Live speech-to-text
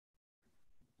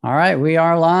All right, we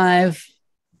are live.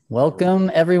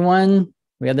 Welcome, everyone.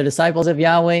 We are the disciples of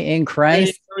Yahweh in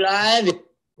Christ. We're live.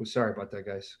 Oh, sorry about that,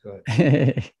 guys. Go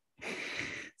ahead.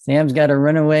 Sam's got a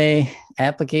runaway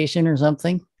application or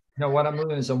something. No, what I'm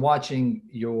doing is I'm watching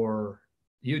your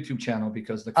YouTube channel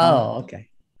because the okay.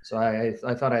 So I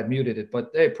thought I had muted it, but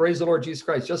hey, praise the Lord Jesus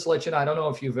Christ. Just to let you know, I don't know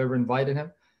if you've ever invited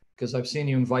him because I've seen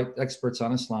you invite experts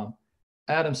on Islam.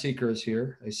 Adam Seeker is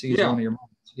here. I see he's one of your mods.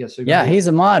 Yeah, he's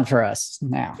a mod for us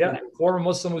now. Yeah, former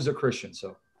Muslim who's a Christian.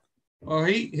 So, well,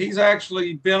 he's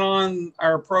actually been on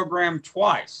our program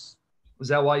twice. Was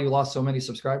that why you lost so many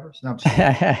subscribers? No, I'm just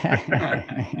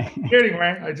kidding,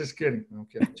 man. I'm just kidding.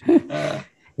 Okay.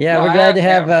 Yeah, we're glad to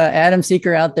have Adam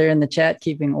Seeker out there in the chat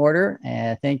keeping order.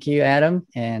 Thank you, Adam,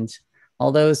 and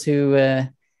all those who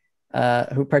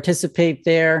participate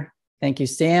there. Thank you,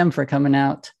 Sam, for coming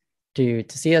out to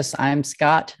see us. I'm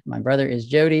Scott. My brother is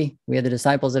Jody. We are the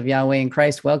disciples of Yahweh in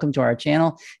Christ. Welcome to our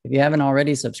channel. If you haven't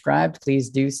already subscribed, please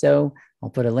do so. I'll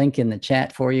put a link in the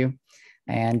chat for you.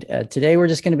 And today we're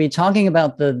just going to be talking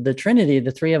about the Trinity,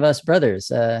 the three of us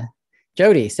brothers.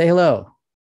 Jody, say hello.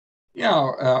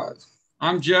 Yeah,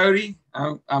 I'm Jody.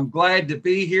 I'm glad to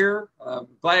be here. I'm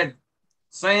glad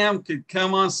Sam could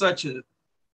come on such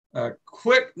a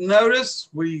quick notice.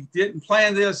 We didn't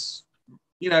plan this,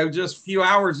 just a few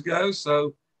hours ago.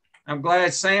 So I'm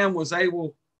glad Sam was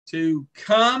able to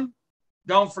come.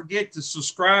 Don't forget to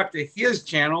subscribe to his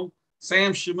channel,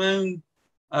 Sam Shamoon,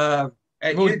 at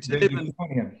YouTube.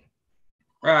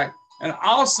 Right. And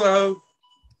also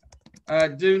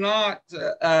do not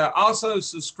also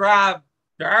subscribe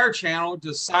to our channel,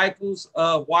 Disciples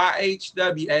of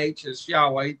YHWH, as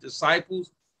Yahweh,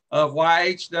 Disciples of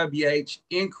YHWH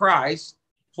in Christ.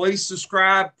 Please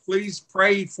subscribe. Please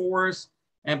pray for us.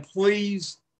 And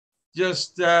please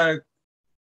just share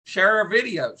our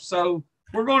videos. So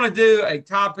we're going to do a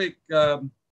topic.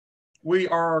 We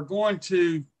are going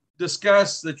to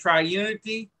discuss the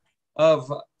triunity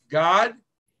of God.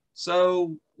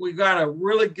 So we've got a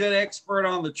really good expert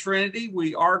on the Trinity.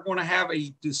 We are going to have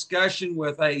a discussion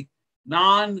with a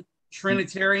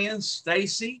non-Trinitarian,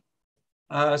 Stacy.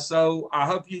 So I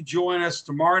hope you join us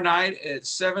tomorrow night at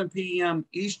 7 p.m.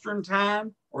 Eastern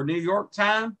time or New York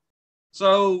time.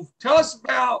 So tell us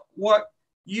about what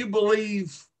you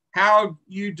believe, how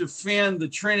you defend the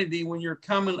Trinity when you're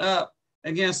coming up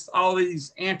against all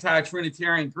these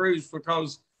anti-Trinitarian groups,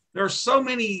 because there's so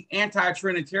many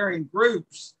anti-Trinitarian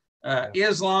groups,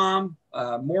 Islam,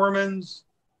 Mormons,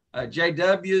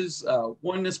 JWs,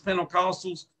 Oneness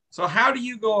Pentecostals. So how do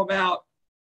you go about,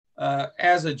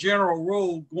 as a general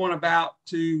rule, going about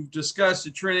to discuss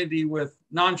the Trinity with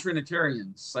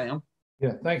non-Trinitarians, Sam?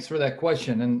 Yeah, thanks for that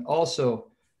question. And also,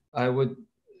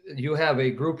 you have a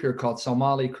group here called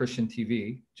Somali Christian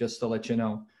TV, just to let you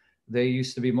know. They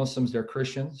used to be Muslims, they're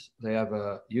Christians. They have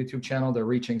a YouTube channel. They're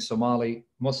reaching Somali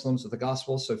Muslims with the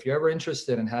gospel. So if you're ever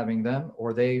interested in having them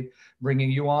or they bringing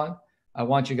you on, I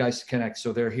want you guys to connect.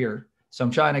 So they're here. So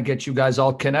I'm trying to get you guys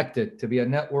all connected to be a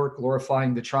network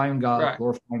glorifying the triune God, right,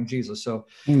 glorifying Jesus. So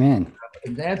amen.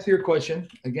 To answer your question,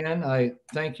 again, I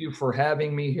thank you for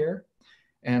having me here.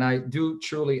 And I do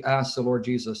truly ask the Lord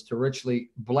Jesus to richly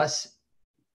bless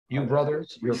you,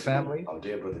 brothers, your family,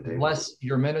 bless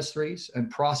your ministries, and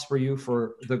prosper you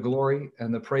for the glory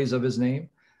and the praise of his name.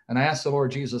 And I ask the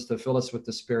Lord Jesus to fill us with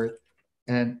the Spirit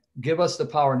and give us the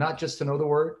power, not just to know the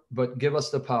word, but give us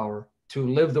the power to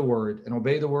live the word and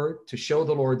obey the word, to show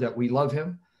the Lord that we love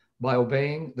him by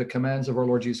obeying the commands of our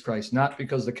Lord Jesus Christ, not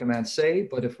because the commands say,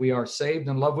 but if we are saved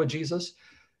and love with Jesus.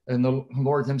 And the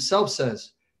Lord himself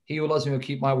says, he who loves me will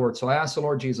keep my word. So I ask the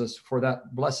Lord Jesus for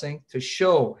that blessing to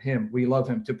show him we love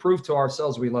him, to prove to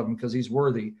ourselves we love him because he's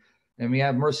worthy. And we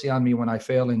have mercy on me when I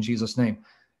fail in Jesus' name.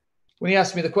 When he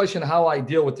asked me the question, how I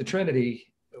deal with the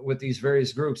Trinity with these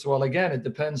various groups, well, again, it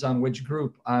depends on which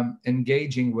group I'm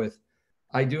engaging with.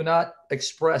 I do not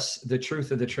express the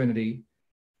truth of the Trinity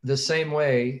the same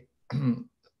way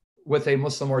with a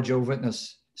Muslim or Jehovah's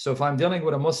Witness. So if I'm dealing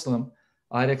with a Muslim,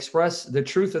 I'd express the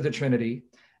truth of the Trinity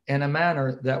in a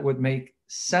manner that would make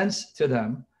sense to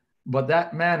them, but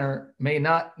that manner may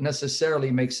not necessarily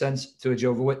make sense to a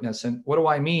Jehovah's Witness. And what do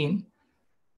I mean?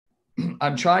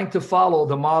 I'm trying to follow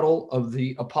the model of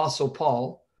the Apostle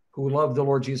Paul, who loved the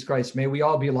Lord Jesus Christ. May we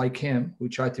all be like him, who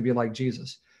tried to be like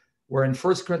Jesus. We're in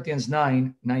 1 Corinthians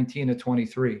 9, 19 to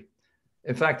 23.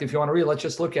 In fact, if you want to read, let's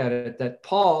just look at it, that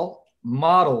Paul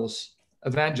models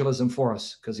evangelism for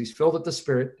us because he's filled with the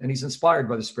Spirit and he's inspired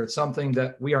by the Spirit, something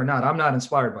that we are not. I'm not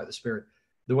inspired by the Spirit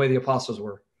the way the apostles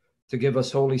were, to give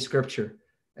us Holy Scripture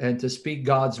and to speak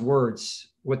God's words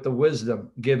with the wisdom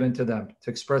given to them,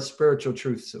 to express spiritual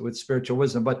truths with spiritual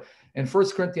wisdom. But in 1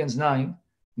 Corinthians 9,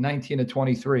 19 to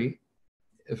 23.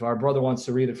 If our brother wants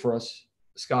to read it for us,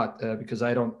 Scott, because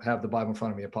I don't have the Bible in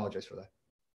front of me. I apologize for that.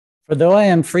 For though I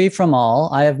am free from all,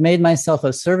 I have made myself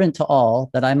a servant to all,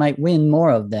 that I might win more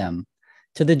of them.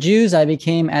 To the Jews I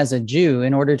became as a Jew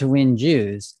in order to win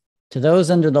Jews. To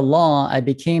those under the law I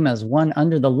became as one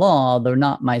under the law, though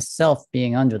not myself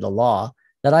being under the law,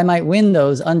 that I might win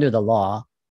those under the law.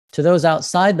 To those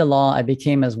outside the law I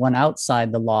became as one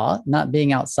outside the law, not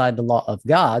being outside the law of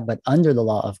God, but under the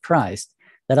law of Christ,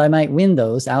 that I might win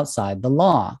those outside the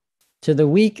law. To the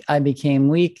weak I became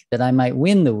weak, that I might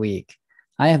win the weak.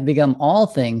 I have become all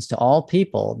things to all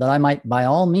people, that I might by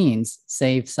all means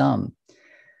save some.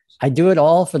 I do it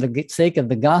all for the sake of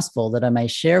the gospel, that I may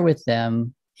share with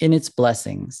them in its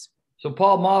blessings. So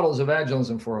Paul models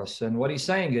evangelism for us. And what he's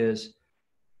saying is,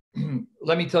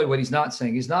 let me tell you what he's not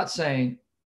saying. He's not saying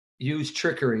use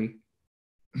trickery,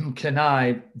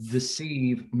 connive,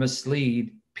 deceive,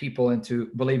 mislead people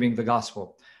into believing the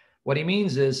gospel. What he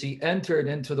means is he entered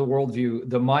into the worldview,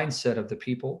 the mindset of the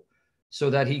people, so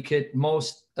that he could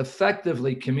most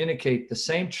effectively communicate the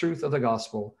same truth of the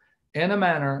gospel in a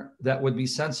manner that would be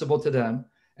sensible to them,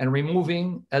 and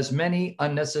removing as many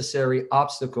unnecessary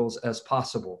obstacles as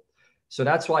possible. So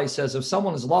that's why he says, if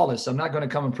someone is lawless, I'm not going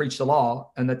to come and preach the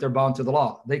law and that they're bound to the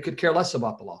law. They could care less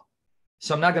about the law.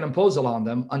 So I'm not going to impose the law on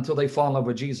them until they fall in love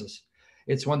with Jesus.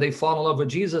 It's when they fall in love with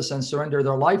Jesus and surrender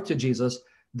their life to Jesus,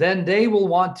 then they will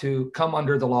want to come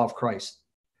under the law of Christ.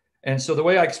 And so the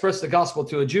way I express the gospel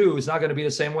to a Jew is not going to be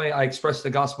the same way I express the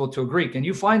gospel to a Greek. And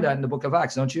you find that in the book of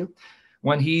Acts, don't you?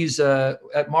 When he's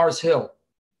at Mars Hill,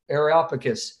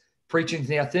 Areopagus, preaching to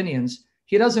the Athenians,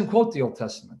 he doesn't quote the Old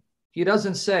Testament. He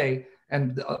doesn't say,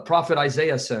 and prophet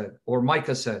Isaiah said, or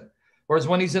Micah said. Whereas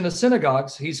when he's in the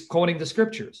synagogues, he's quoting the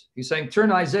scriptures. He's saying, turn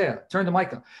to Isaiah, turn to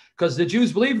Micah. Because the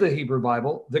Jews believe the Hebrew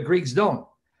Bible, the Greeks don't.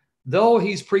 Though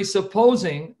he's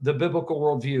presupposing the biblical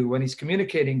worldview when he's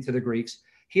communicating to the Greeks,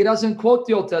 he doesn't quote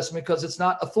the Old Testament because it's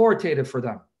not authoritative for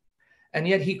them. And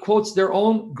yet he quotes their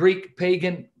own Greek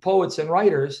pagan poets and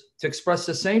writers to express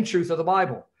the same truth of the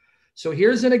Bible. So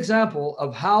here's an example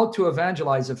of how to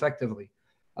evangelize effectively.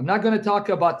 I'm not going to talk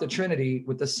about the Trinity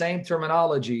with the same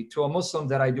terminology to a Muslim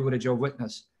that I do with a Jehovah's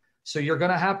Witness. So you're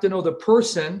going to have to know the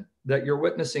person that you're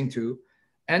witnessing to,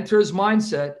 enter his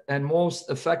mindset, and most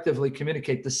effectively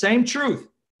communicate the same truth,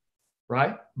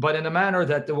 right? But in a manner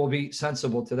that will be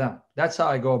sensible to them. That's how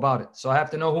I go about it. So I have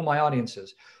to know who my audience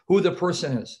is, who the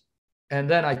person is. And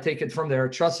then I take it from there,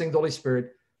 trusting the Holy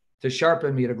Spirit to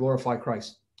sharpen me to glorify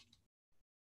Christ.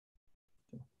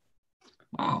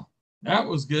 Wow, that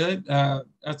was good.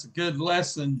 That's a good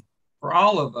lesson for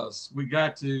all of us. We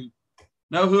got to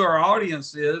know who our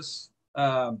audience is.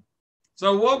 So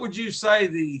what would you say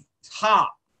the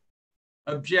top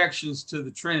objections to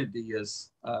the Trinity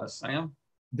is, Sam?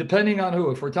 Depending on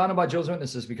who. If we're talking about Jehovah's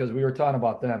Witnesses, because we were talking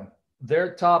about them,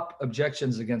 their top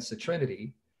objections against the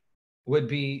Trinity would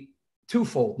be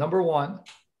twofold. Number one,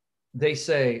 they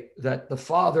say that the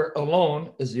Father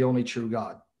alone is the only true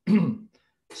God.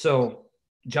 So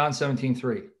John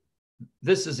 17:3,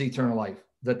 this is eternal life,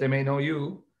 that they may know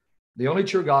you, the only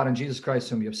true God, and Jesus Christ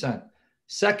whom you have sent.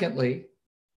 Secondly,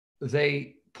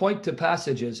 they point to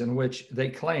passages in which they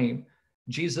claim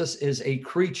Jesus is a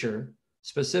creature,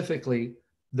 specifically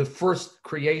the first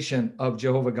creation of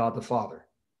Jehovah God the Father.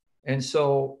 And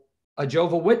so a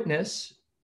Jehovah's Witness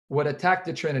would attack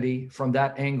the Trinity from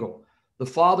that angle. The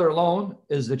Father alone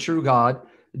is the true God.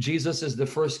 Jesus is the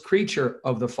first creature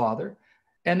of the Father.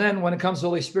 And then when it comes to the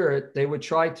Holy Spirit, they would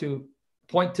try to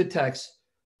point to text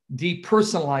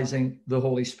depersonalizing the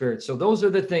Holy Spirit. So those are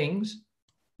the things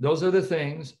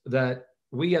that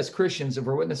we as Christians, if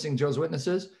we're witnessing Jehovah's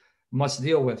Witnesses, must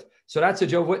deal with. So that's a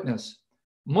Jehovah's Witness.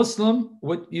 Muslim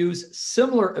would use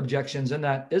similar objections in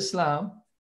that Islam,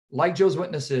 like Jehovah's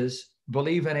Witnesses,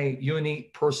 believe in a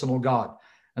unipersonal God.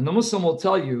 And the Muslim will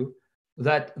tell you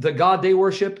that the God they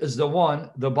worship is the one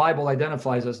the Bible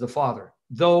identifies as the Father.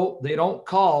 Though they don't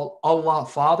call Allah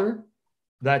Father,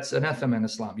 that's anathema in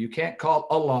Islam. You can't call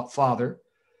Allah Father.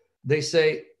 They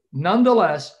say,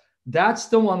 nonetheless, that's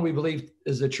the one we believe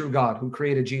is the true God who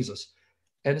created Jesus.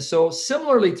 And so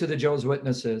similarly to the Jehovah's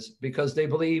Witnesses, because they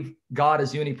believe God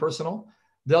is unipersonal,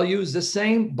 they'll use the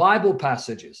same Bible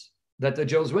passages that the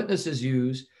Jehovah's Witnesses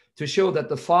use to show that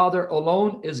the Father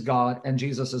alone is God and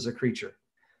Jesus is a creature.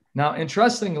 Now,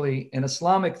 interestingly, in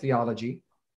Islamic theology,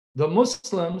 the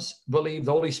Muslims believe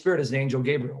the Holy Spirit is the angel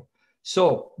Gabriel.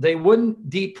 So they wouldn't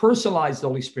depersonalize the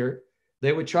Holy Spirit.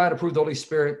 They would try to prove the Holy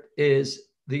Spirit is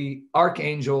the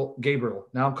archangel Gabriel.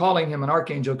 Now I'm calling him an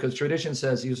archangel because tradition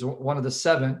says he's one of the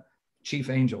 7 chief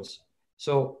angels.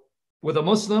 So with a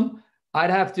Muslim, I'd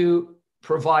have to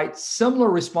provide similar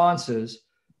responses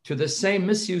to the same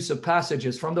misuse of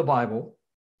passages from the Bible,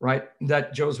 right,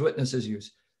 that Jehovah's Witnesses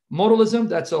use. Modalism,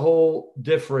 that's a whole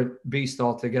different beast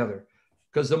altogether,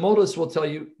 because the modalists will tell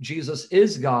you Jesus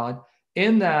is God,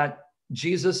 in that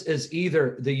Jesus is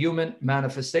either the human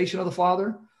manifestation of the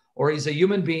Father, or he's a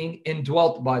human being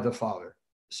indwelt by the Father.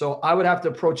 So I would have to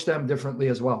approach them differently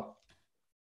as well.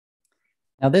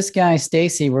 Now, this guy,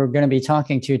 Stacy, we're going to be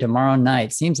talking to tomorrow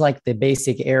night, seems like the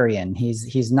basic Arian.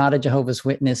 He's not a Jehovah's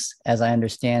Witness, as I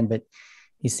understand, but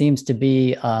he seems to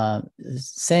be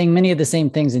saying many of the same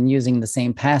things and using the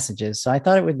same passages. So I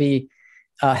thought it would be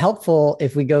helpful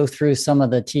if we go through some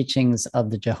of the teachings of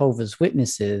the Jehovah's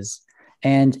Witnesses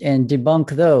and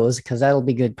debunk those, because that'll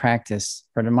be good practice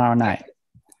for tomorrow night.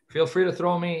 Feel free to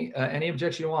throw me any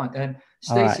objection you want. And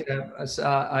Stacy,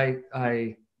 right.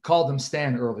 I called him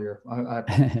Stan earlier.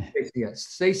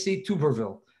 Stacy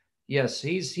Tuberville. Yes,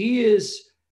 he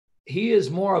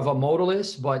is more of a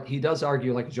modalist, but he does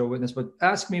argue like a Jehovah's Witness. But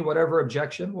ask me whatever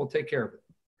objection, we'll take care of it.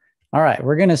 All right,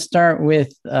 we're going to start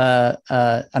with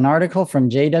an article from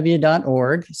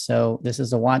jw.org. So this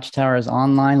is the Watchtower's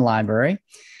online library.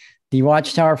 The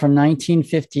Watchtower from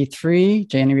 1953,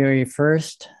 January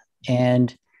 1st,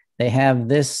 and they have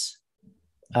this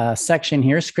section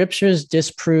here, Scriptures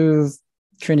Disprove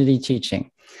Trinity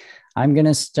Teaching. I'm going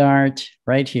to start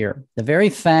right here. The very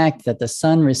fact that the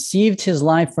Son received his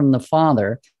life from the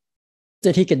Father,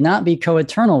 that he could not be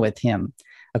co-eternal with him.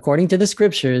 According to the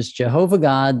Scriptures, Jehovah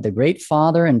God, the great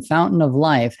Father and fountain of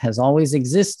life, has always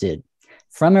existed.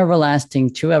 From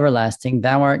everlasting to everlasting,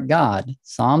 thou art God.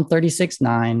 Psalm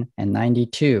 36:9 and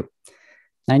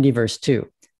 90 verse 2.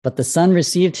 But the Son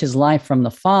received his life from the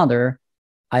Father.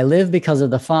 I live because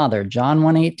of the Father. John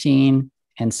 1:18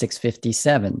 and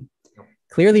 6:57.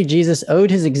 Clearly, Jesus owed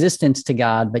his existence to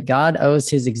God, but God owes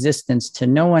his existence to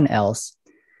no one else.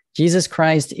 Jesus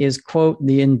Christ is, quote,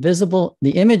 the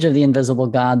image of the invisible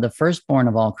God, the firstborn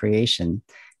of all creation.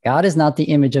 God is not the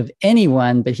image of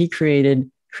anyone, but he created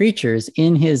creatures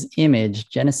in his image.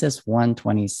 Genesis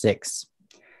 1:26.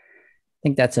 I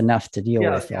think that's enough to deal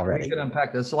with already. We can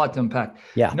unpack. That's a lot to unpack.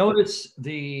 Yeah. Notice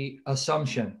the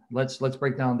assumption. Let's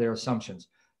break down their assumptions.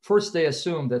 First, they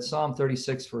assume that Psalm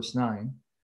 36 verse 9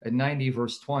 and 90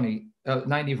 verse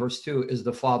 2 is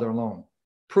the Father alone.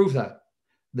 Prove that.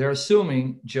 They're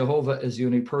assuming Jehovah is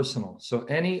unipersonal. So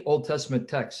any Old Testament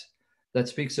text that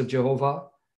speaks of Jehovah,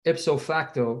 ipso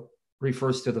facto,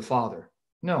 refers to the Father.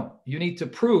 No, you need to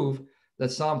prove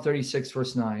that Psalm 36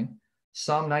 verse 9,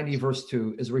 Psalm 90 verse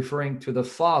 2 is referring to the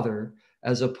Father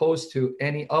as opposed to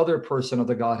any other person of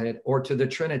the Godhead or to the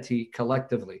Trinity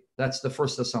collectively. That's the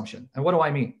first assumption. And what do I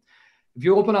mean? If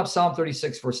you open up Psalm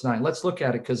 36 verse 9, let's look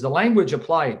at it, because the language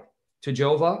applied to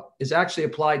Jehovah is actually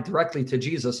applied directly to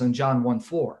Jesus in John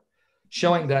 1:4,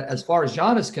 showing that as far as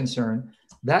John is concerned,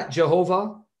 that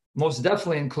Jehovah most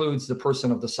definitely includes the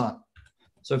person of the Son.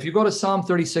 So if you go to Psalm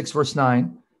 36 verse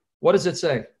 9, what does it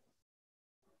say?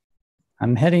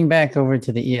 I'm heading back over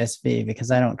to the ESV because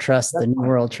I don't trust the New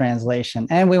World Translation.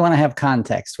 And we want to have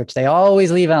context, which they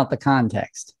always leave out the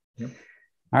context. Yep.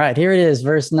 All right, here it is,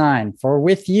 verse 9. For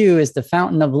with you is the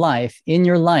fountain of life. In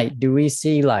your light do we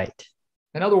see light.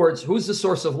 In other words, who's the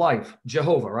source of life?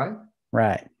 Jehovah, right?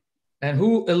 Right. And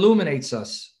who illuminates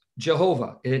us?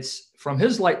 Jehovah. It's from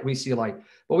his light we see light.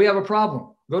 But we have a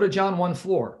problem. Go to John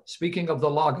 1:4. Speaking of the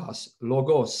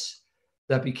Logos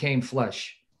that became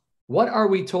flesh. What are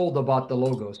we told about the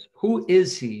Logos? Who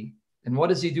is he? And what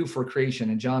does he do for creation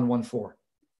in John 1:4?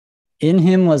 In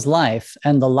him was life,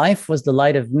 and the life was the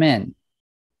light of men.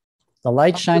 The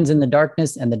light shines in the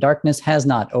darkness, and the darkness has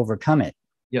not overcome it.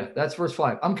 Yeah, that's verse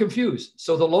 5. I'm confused.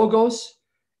 So the Logos,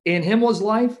 in him was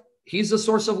life. He's the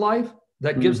source of life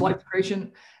that gives life to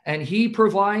creation. And he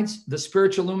provides the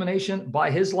spiritual illumination by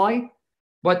his light.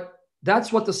 But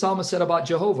that's what the psalmist said about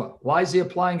Jehovah. Why is he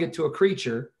applying it to a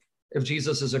creature if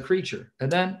Jesus is a creature?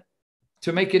 And then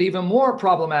to make it even more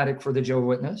problematic for the Jehovah's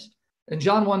Witness, in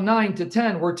John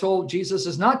 1:9-10, we're told Jesus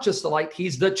is not just the light,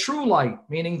 he's the true light,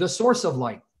 meaning the source of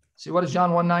light. See, what does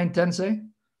John 1:9-10 say?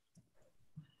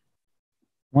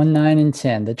 1:9 and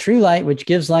 10. The true light, which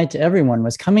gives light to everyone,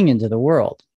 was coming into the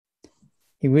world.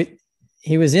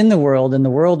 He was in the world, and the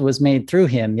world was made through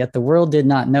him, yet the world did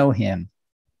not know him.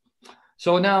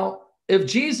 So now, if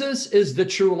Jesus is the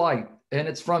true light, and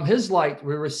it's from his light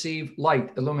we receive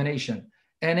light, illumination,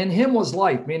 and in him was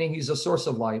life, meaning he's a source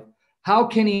of life, how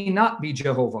can he not be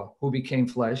Jehovah who became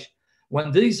flesh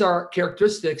when these are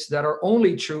characteristics that are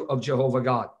only true of Jehovah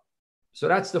God? So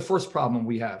that's the first problem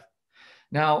we have.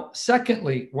 Now,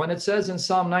 secondly, when it says in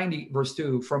Psalm 90, verse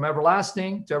 2, from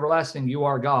everlasting to everlasting, you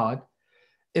are God.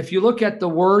 If you look at the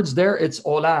words there, it's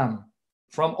olam.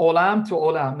 from olam to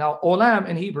olam. Now, olam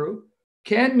in Hebrew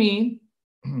can mean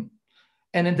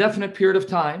an indefinite period of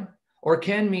time or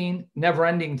can mean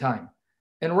never-ending time.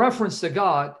 In reference to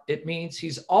God, it means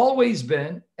he's always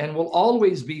been and will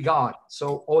always be God.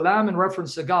 So olam in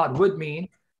reference to God would mean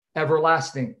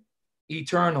everlasting,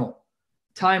 eternal,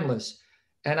 timeless.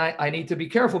 And I need to be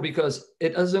careful because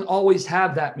it doesn't always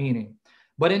have that meaning.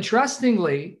 But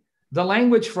interestingly, the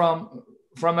language from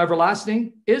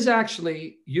everlasting is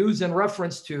actually used in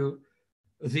reference to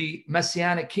the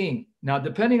Messianic king. Now,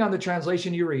 depending on the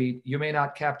translation you read, you may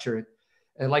not capture it.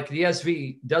 Like the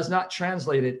ESV does not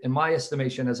translate it, in my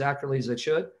estimation, as accurately as it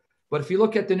should. But if you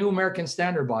look at the New American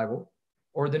Standard Bible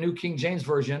or the New King James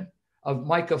Version of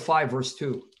Micah 5, verse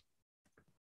 2.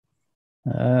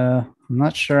 I'm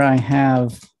not sure I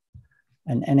have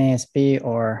an NASB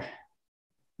or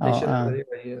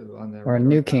a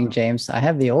New King James. I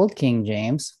have the Old King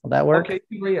James. Will that work? Okay,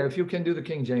 yeah, if you can do the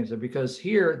King James, because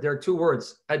here there are two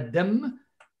words, Adam,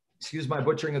 excuse my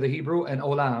butchering of the Hebrew, and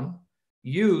olam,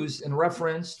 used in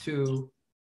reference to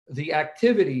the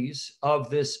activities of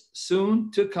this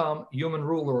soon to come human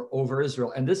ruler over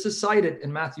Israel. And this is cited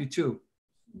in Matthew 2.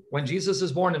 When Jesus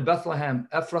is born in Bethlehem,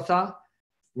 Ephrathah,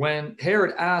 when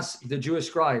Herod asked the Jewish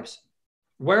scribes,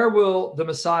 where will the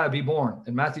Messiah be born?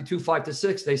 In Matthew 2,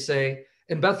 5-6, they say,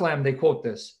 in Bethlehem, they quote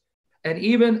this. And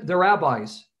even the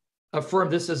rabbis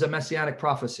affirm this as a messianic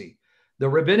prophecy. The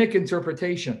rabbinic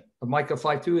interpretation of Micah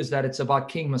 5:2 is that it's about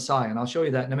King Messiah. And I'll show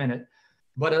you that in a minute.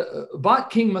 But about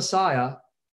King Messiah,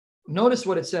 notice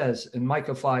what it says in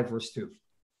Micah 5, verse 2.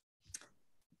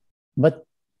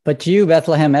 But you,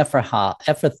 Bethlehem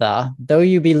Ephrathah, though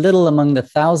you be little among the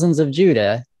thousands of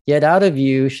Judah, yet out of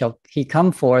you shall he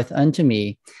come forth unto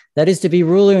me, that is to be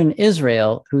ruler in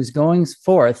Israel, whose goings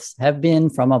forth have been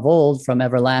from of old, from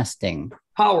everlasting.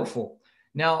 Powerful.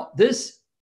 Now, this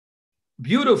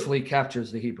beautifully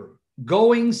captures the Hebrew.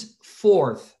 Goings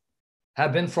forth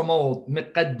have been from old,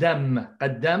 miqaddam,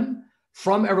 qaddam,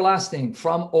 from everlasting,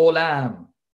 from olam.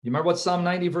 You remember what Psalm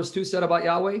 90 verse 2 said about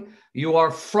Yahweh? You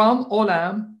are from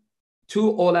olam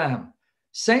to olam.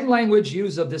 Same language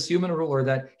used of this human ruler,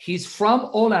 that he's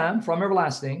from olam, from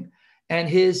everlasting, and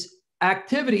his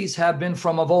activities have been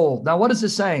from of old. Now, what is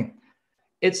this saying?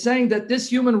 It's saying that this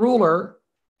human ruler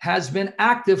has been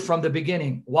active from the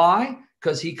beginning. Why?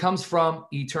 Because he comes from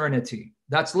eternity.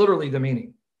 That's literally the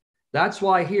meaning. That's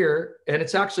why here, and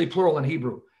it's actually plural in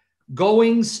Hebrew,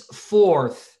 goings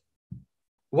forth.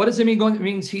 What does it mean? It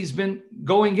means he's been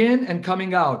going in and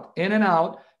coming out, in and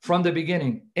out from the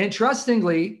beginning.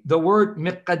 Interestingly, the word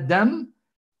miqaddam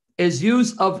is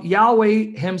used of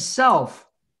Yahweh himself.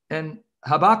 And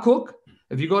Habakkuk,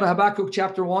 if you go to Habakkuk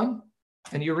chapter 1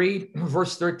 and you read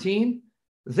verse 13,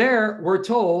 there we're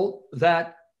told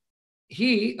that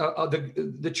he,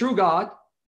 the true God,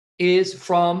 is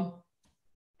from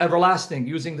everlasting,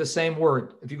 using the same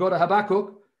word. If you go to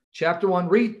Habakkuk chapter 1,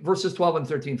 read verses 12 and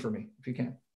 13 for me, if you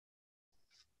can.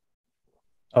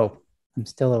 Oh, I'm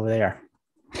still over there.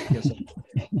 Yes, sir.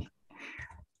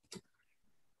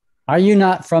 Are you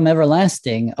not from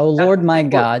everlasting, O Lord my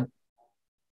God?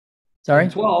 Sorry?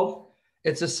 12,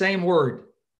 it's the same word.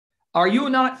 Are you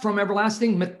not from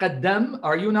everlasting? Miqaddam.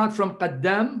 Are you not from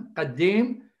qaddam,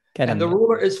 qaddim? And the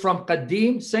ruler is from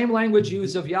qaddim. Same language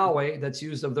used of Yahweh that's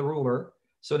used of the ruler.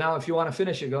 So now if you want to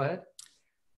finish it, go ahead.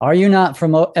 Are you not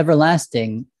from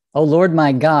everlasting, O Lord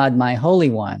my God, my Holy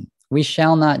One? We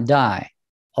shall not die.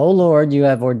 O Lord, you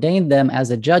have ordained them as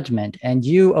a judgment, and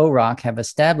you, O Rock, have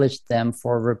established them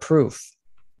for reproof.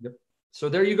 Yep. So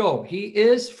there you go. He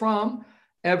is from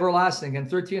everlasting. And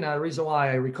 13, the reason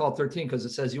why I recall 13, because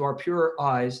it says you are purer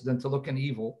eyes than to look in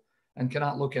evil and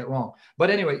cannot look at wrong. But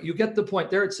anyway, you get the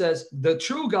point. There it says the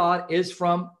true God is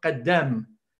from qaddam.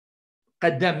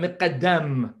 Qaddam,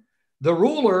 miqaddam. The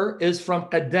ruler is from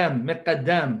qaddam,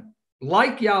 miqaddam.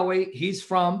 Like Yahweh, he's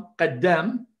from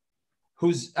qaddam,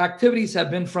 whose activities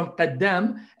have been from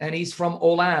qaddam, and he's from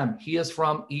olam. He is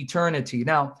from eternity.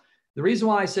 Now, the reason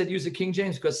why I said use the King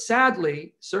James, because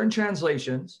sadly, certain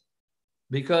translations,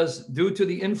 because due to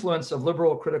the influence of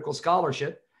liberal critical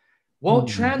scholarship, won't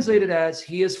translate it as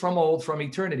he is from old, from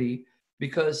eternity,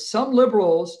 because some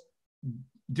liberals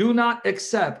do not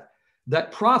accept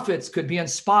that prophets could be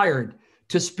inspired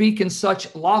to speak in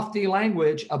such lofty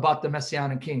language about the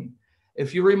Messianic King.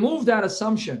 If you remove that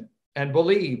assumption and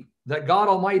believe that God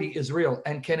Almighty is real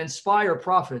and can inspire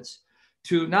prophets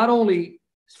to not only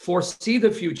foresee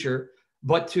the future,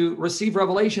 but to receive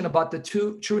revelation about the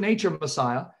true nature of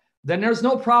Messiah, then there's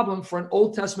no problem for an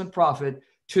Old Testament prophet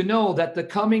to know that the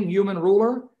coming human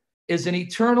ruler is an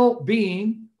eternal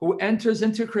being who enters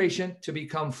into creation to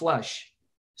become flesh.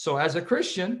 So as a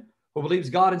Christian, who believes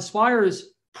God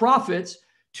inspires prophets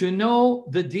to know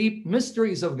the deep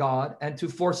mysteries of God and to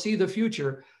foresee the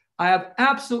future, I have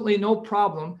absolutely no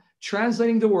problem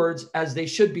translating the words as they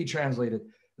should be translated.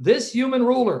 This human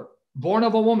ruler, born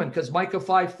of a woman, because Micah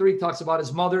 5:3 talks about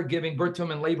his mother giving birth to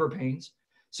him in labor pains,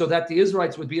 so that the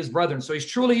Israelites would be his brethren. So he's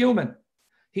truly human.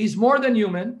 He's more than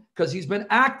human because he's been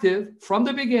active from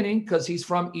the beginning, because he's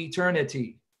from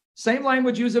eternity. Same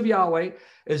language used of Yahweh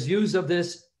is used of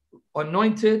this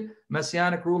anointed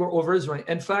messianic ruler over Israel.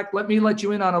 In fact, let me let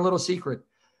you in on a little secret.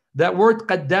 That word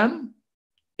qaddam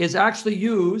is actually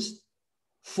used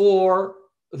for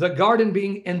the garden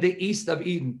being in the east of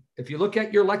Eden. If you look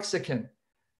at your lexicon,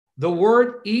 the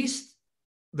word east,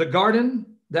 the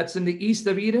garden that's in the east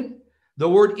of Eden, the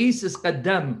word east is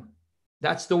qaddam.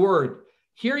 That's the word.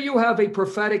 Here you have a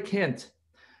prophetic hint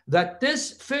that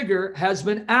this figure has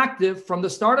been active from the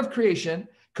start of creation,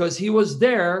 because he was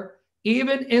there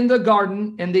even in the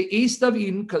garden in the east of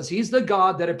Eden, because he's the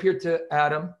God that appeared to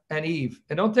Adam and Eve.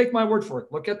 And don't take my word for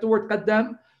it. Look at the word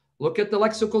qaddam. Look at the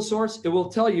lexical source. It will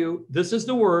tell you this is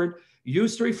the word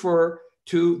used to refer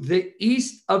to the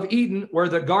east of Eden, where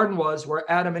the garden was, where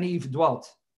Adam and Eve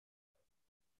dwelt.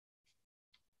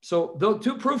 So the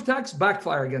two proof texts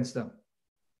backfire against them.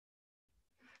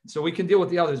 So we can deal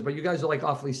with the others, but you guys are like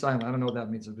awfully silent. I don't know what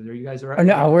that means. Are you guys all right? Oh,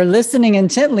 no, we're listening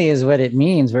intently is what it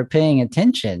means. We're paying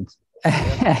attention.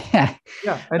 Yeah.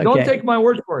 And don't take my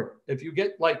word for it. If you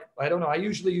get like, I don't know, I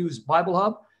usually use Bible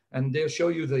Hub, and they'll show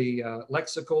you the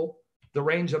lexical, the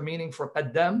range of meaning for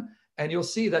qaddam. And you'll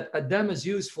see that qaddam is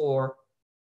used for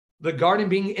the garden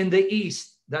being in the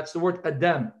east. That's the word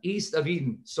qaddam, east of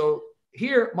Eden. So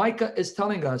here Micah is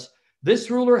telling us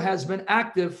this ruler has been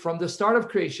active from the start of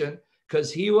creation,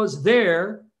 because he was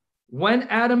there when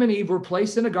Adam and Eve were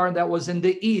placed in a garden that was in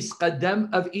the east,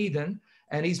 qaddam of Eden.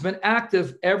 And he's been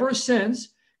active ever since,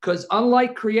 because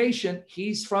unlike creation,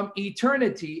 he's from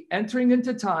eternity, entering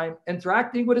into time,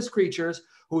 interacting with his creatures,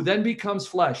 who then becomes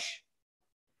flesh.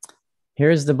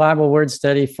 Here's the Bible word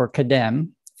study for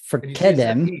qaddam,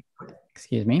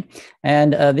 excuse me.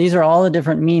 And these are all the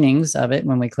different meanings of it.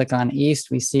 When we click on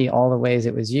east, we see all the ways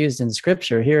it was used in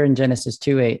scripture. Here in Genesis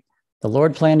 2:8, the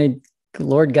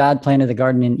Lord God planted the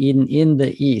garden in Eden in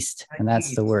the east, and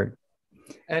that's the word.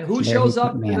 And who shows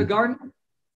up in the garden?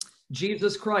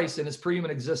 Jesus Christ in his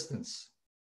pre-human existence.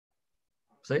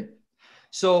 See?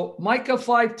 So Micah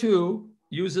 5:2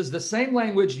 uses the same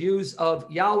language used of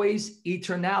Yahweh's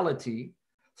eternality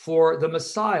for the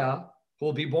Messiah, who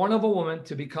will be born of a woman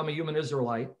to become a human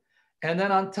Israelite. And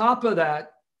then on top of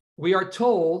that, we are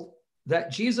told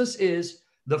that Jesus is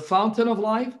the fountain of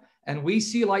life, and we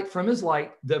see light from his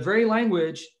light, the very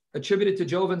language attributed to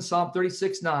Jehovah in Psalm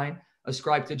 36:9,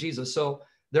 ascribed to Jesus. So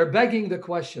they're begging the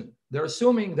question. They're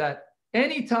assuming that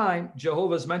anytime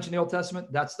Jehovah is mentioned in the Old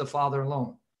Testament, that's the Father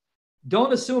alone.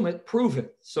 Don't assume it, prove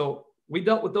it. So we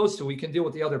dealt with those two. We can deal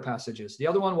with the other passages. The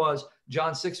other one was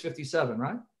John 6:57,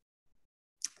 right?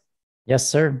 Yes,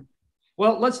 sir.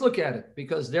 Well, let's look at it,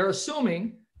 because they're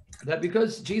assuming that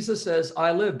because Jesus says,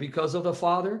 I live because of the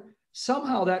Father,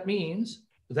 somehow that means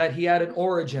that he had an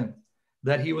origin,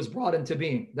 that he was brought into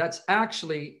being. That's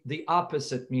actually the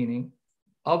opposite meaning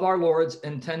of our Lord's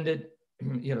intended,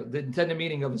 the intended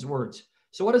meaning of his words.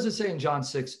 So what does it say in John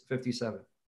 6:57?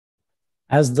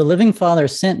 As the living Father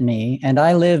sent me, and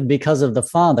I live because of the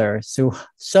Father,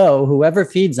 so whoever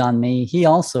feeds on me, he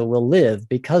also will live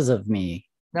because of me.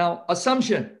 Now,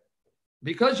 assumption,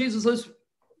 because Jesus lives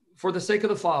for the sake of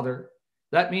the Father,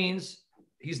 that means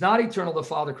he's not eternal, the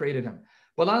Father created him.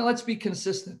 But now let's be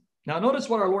consistent. Now, notice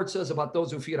what our Lord says about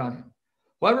those who feed on him.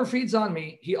 Whoever feeds on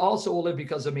me, he also will live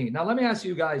because of me. Now, let me ask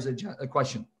you guys a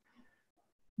question.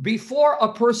 Before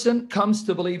a person comes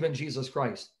to believe in Jesus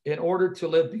Christ in order to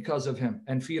live because of him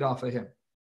and feed off of him,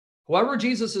 whoever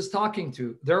Jesus is talking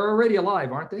to, they're already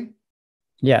alive, aren't they?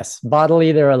 Yes,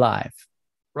 bodily, they're alive.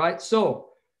 Right? So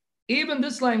even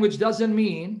this language doesn't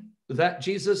mean that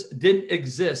Jesus didn't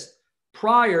exist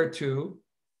prior to,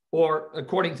 or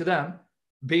according to them,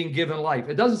 being given life.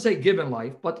 It doesn't say given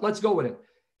life, but let's go with it.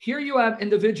 Here you have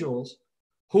individuals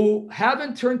who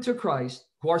haven't turned to Christ,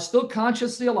 who are still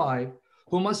consciously alive,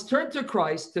 who must turn to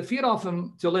Christ to feed off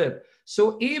him to live.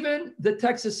 So even the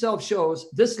text itself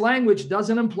shows this language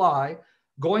doesn't imply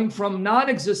going from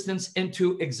non-existence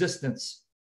into existence.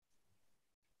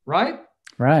 Right?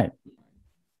 Right.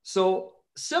 So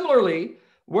similarly,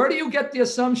 where do you get the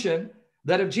assumption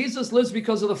that if Jesus lives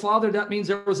because of the Father, that means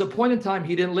there was a point in time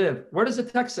he didn't live? Where does the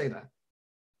text say that?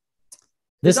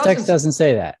 This text doesn't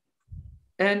say that.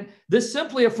 And this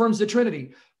simply affirms the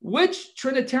Trinity. Which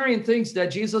Trinitarian thinks that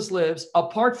Jesus lives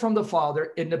apart from the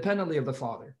Father, independently of the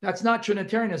Father? That's not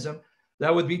Trinitarianism.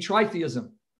 That would be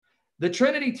tritheism. The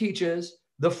Trinity teaches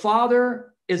the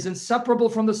Father is inseparable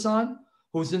from the Son,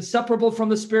 who's inseparable from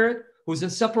the Spirit, who's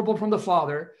inseparable from the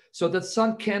Father, so that the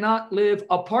Son cannot live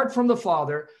apart from the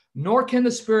Father, nor can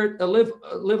the Spirit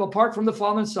live apart from the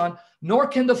Father and Son, nor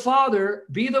can the Father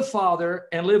be the Father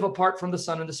and live apart from the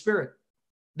Son and the Spirit.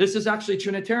 This is actually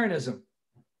Trinitarianism.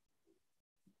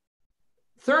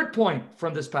 Third point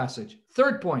from this passage.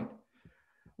 Third point.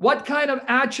 What kind of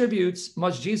attributes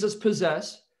must Jesus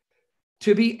possess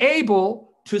to be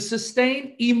able to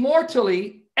sustain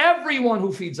immortally everyone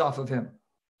who feeds off of him?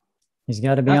 He's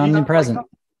got to be omnipresent,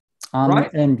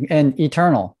 right? and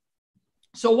eternal.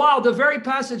 So while the very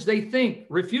passage they think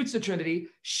refutes the Trinity,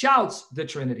 shouts the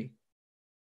Trinity.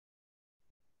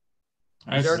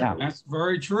 That's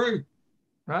very true.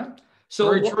 Right? So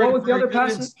what was the other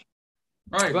passage?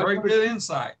 Right, very good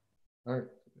insight. All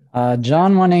right.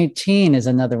 John 1:18 is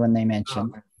another one they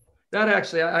mentioned. That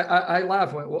actually, I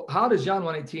laugh when, well, how does John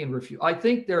 1:18 refute? I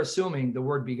think they're assuming the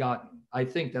word begotten. I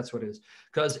think that's what it is.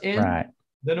 Because in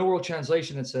the New World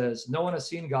Translation, it says, no one has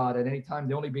seen God at any time,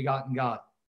 the only begotten God.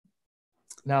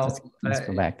 Now, let's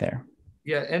go back there.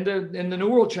 Yeah, in the New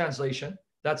World Translation,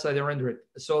 that's how they render it.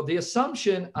 So the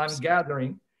assumption I'm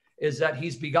gathering is that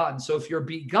he's begotten. So if you're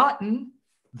begotten,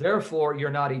 therefore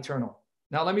you're not eternal.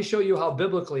 Now, let me show you how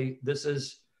biblically this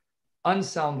is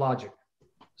unsound logic.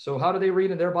 So how do they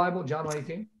read in their Bible, John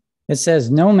 1:18? It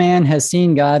says, no man has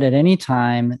seen God at any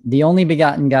time. The only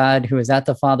begotten God who is at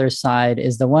the Father's side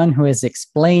is the one who has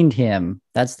explained him.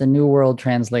 That's the New World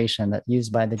Translation that's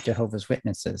used by the Jehovah's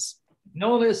Witnesses.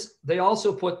 Notice they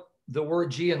also put the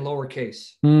word G in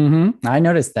lowercase. I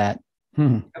noticed that.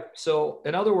 So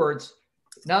in other words,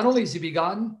 not only is he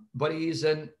begotten, but he's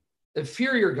an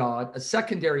inferior God, a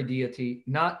secondary deity,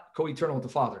 not co-eternal with the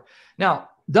Father. Now,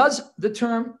 does the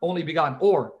term only begotten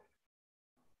or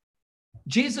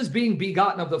Jesus being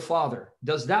begotten of the Father,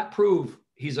 does that prove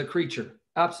he's a creature?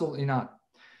 Absolutely not.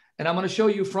 And I'm going to show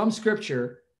you from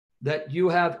Scripture that you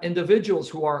have individuals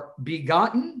who are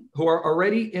begotten, who are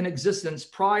already in existence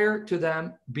prior to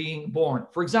them being born.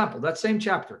 For example, that same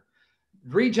chapter,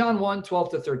 read John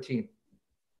 1:12-13.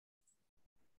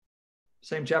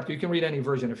 Same chapter. You can read any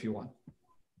version if you want.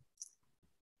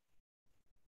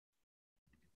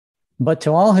 But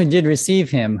to all who did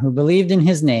receive him, who believed in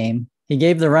his name, he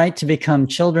gave the right to become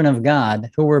children of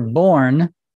God, who were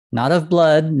born not of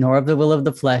blood, nor of the will of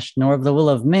the flesh, nor of the will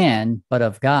of man, but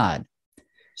of God.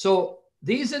 So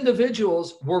these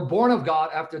individuals were born of God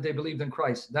after they believed in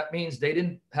Christ. That means they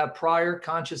didn't have prior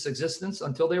conscious existence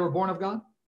until they were born of God?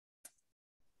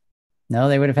 No,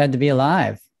 they would have had to be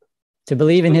alive to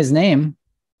believe in his name.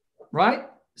 Right?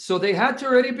 So they had to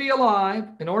already be alive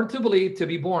in order to believe, to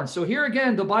be born. So here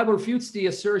again, the Bible refutes the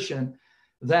assertion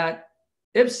that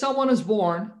if someone is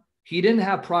born, he didn't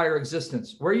have prior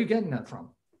existence. Where are you getting that from?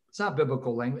 It's not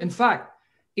biblical language. In fact,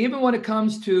 even when it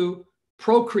comes to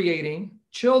procreating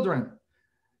children,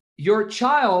 your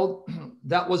child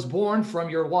that was born from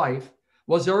your wife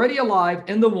was already alive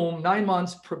in the womb 9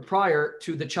 months prior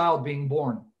to the child being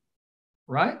born.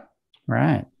 Right?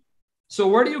 Right. So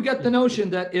where do you get the notion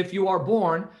that if you are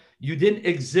born, you didn't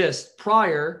exist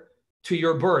prior to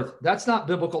your birth? That's not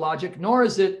biblical logic, nor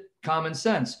is it common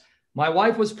sense. My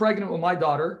wife was pregnant with my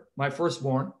daughter, my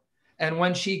firstborn. And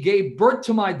when she gave birth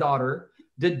to my daughter,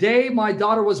 the day my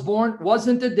daughter was born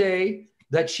wasn't the day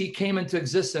that she came into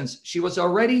existence. She was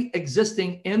already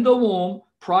existing in the womb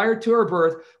prior to her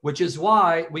birth, which is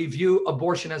why we view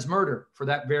abortion as murder for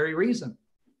that very reason.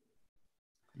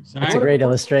 Exactly. That's a great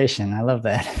illustration. I love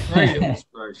that. Great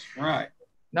illustration. Right.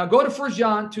 Now go to 1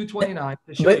 John 2:29.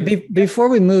 But before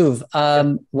we move,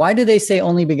 why do they say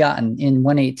only begotten in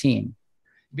 1:18?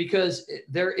 Because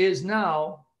there is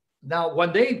now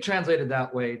when they translated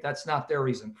that way, that's not their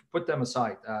reason. Put them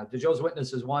aside. The Jehovah's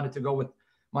Witnesses wanted to go with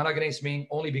monogenes meaning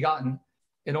only begotten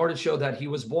in order to show that he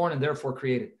was born and therefore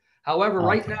created. However,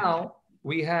 right now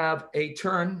we have a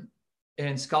turn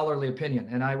in scholarly opinion.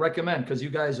 And I recommend, because you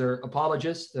guys are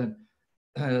apologists and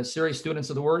serious students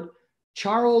of the word,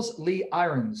 Charles Lee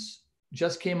Irons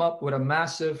just came up with a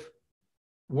massive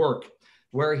work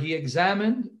where he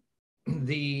examined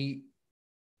the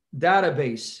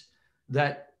database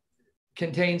that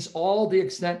contains all the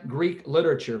extant Greek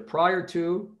literature prior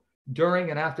to, during,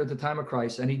 and after the time of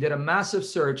Christ. And he did a massive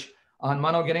search on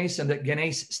monogenes and the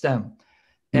genes stem.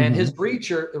 And his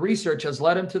research has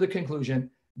led him to the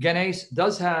conclusion genes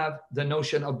does have the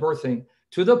notion of birthing,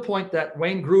 to the point that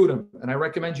Wayne Grudem, and I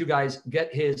recommend you guys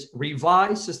get his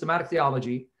revised systematic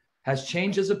theology, has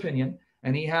changed his opinion.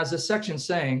 And he has a section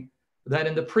saying that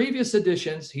in the previous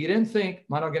editions, he didn't think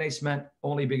monogenes meant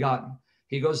only begotten.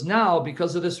 He goes, now,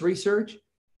 because of this research,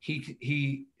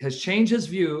 he has changed his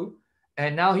view,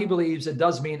 and now he believes it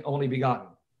does mean only begotten.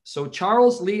 So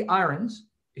Charles Lee Irons,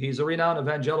 he's a renowned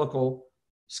evangelical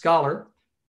scholar.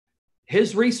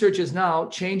 His research is now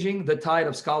changing the tide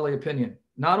of scholarly opinion.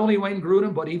 Not only Wayne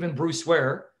Grudem, but even Bruce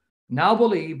Ware now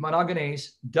believe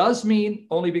monogenes does mean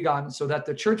only begotten, so that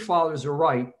the church fathers are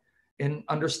right in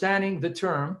understanding the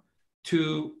term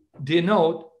to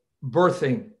denote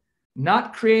birthing,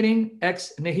 not creating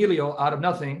ex nihilo out of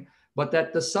nothing, but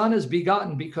that the Son is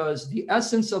begotten because the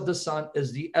essence of the Son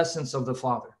is the essence of the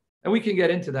Father. And we can get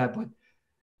into that, but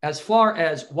as far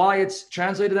as why it's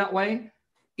translated that way,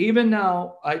 even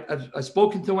now, I've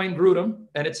spoken to Wayne Grudem,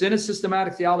 and it's in his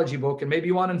systematic theology book, and maybe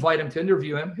you want to invite him to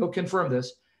interview him. He'll confirm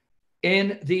this.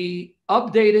 In the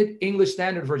updated English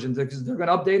Standard Version, because they're going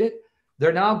to update it,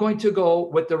 they're now going to go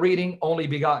with the reading only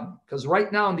begotten. Because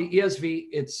right now in the ESV,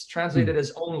 it's translated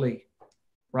as only,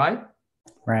 right?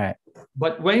 Right.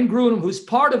 But Wayne Grudem, who's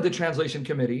part of the translation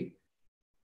committee,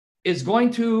 is going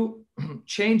to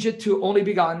change it to only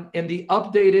begotten in the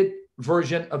updated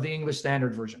version of the English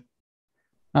Standard Version.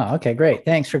 Oh, okay, great.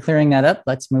 Thanks for clearing that up.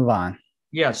 Let's move on.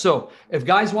 Yeah, so if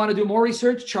guys want to do more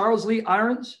research, Charles Lee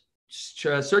Irons,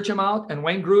 search him out, and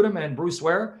Wayne Grudem and Bruce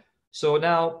Ware. So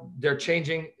now they're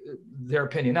changing their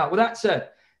opinion. Now, with that said,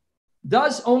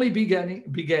 does only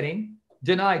begetting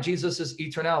deny Jesus'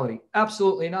 eternality?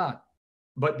 Absolutely not.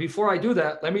 But before I do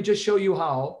that, let me just show you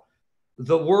how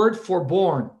the word for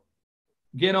born,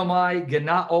 genomai,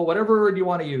 genao, whatever word you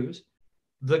want to use,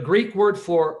 the Greek word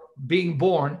for being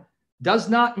born does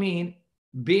not mean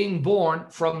being born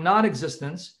from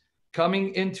non-existence,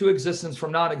 coming into existence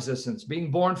from non-existence,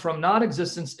 being born from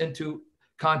non-existence into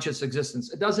conscious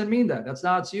existence. It doesn't mean that. That's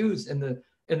not how it's used in the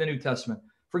New Testament.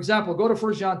 For example, go to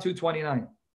 1 John 2:29.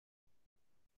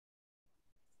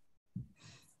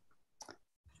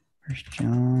 1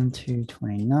 John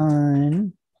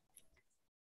 2:29.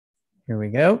 Here we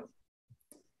go.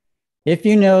 If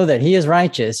you know that he is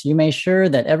righteous, you may sure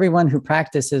that everyone who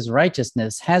practices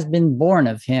righteousness has been born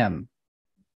of him.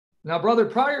 Now, brother,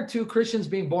 prior to Christians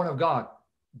being born of God,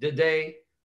 did they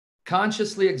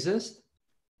consciously exist?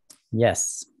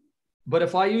 Yes. But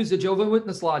if I use the Jehovah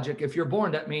Witness logic, if you're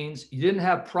born, that means you didn't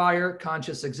have prior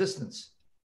conscious existence.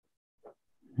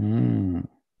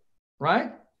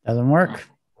 Right? Doesn't work.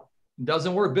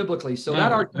 Doesn't work biblically. So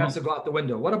that argument has to go out the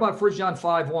window. What about 1 John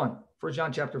 5:1? 1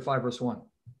 John chapter 5, verse 1.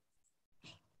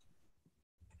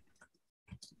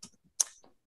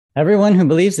 Everyone who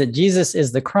believes that Jesus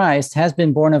is the Christ has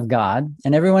been born of God,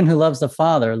 and everyone who loves the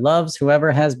Father loves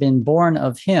whoever has been born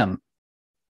of him.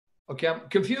 Okay, I'm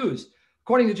confused.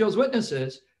 According to Jehovah's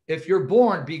Witnesses, if you're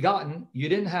born begotten, you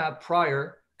didn't have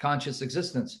prior conscious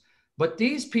existence. But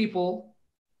these people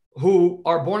who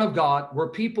are born of God were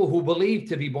people who believed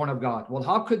to be born of God. Well,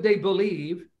 how could they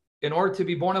believe in order to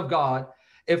be born of God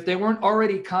if they weren't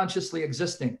already consciously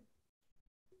existing?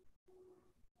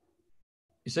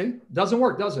 You see, doesn't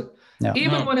work, does it? No.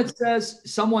 Even when it says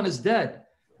someone is dead,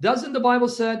 doesn't the Bible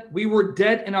say we were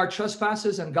dead in our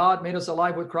trespasses and God made us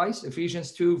alive with Christ?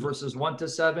 Ephesians 2, verses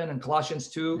 1-7 and Colossians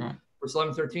 2, verse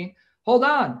 11-13. Hold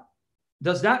on.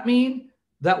 Does that mean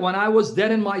that when I was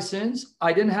dead in my sins,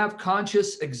 I didn't have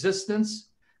conscious existence,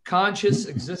 conscious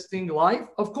existing life?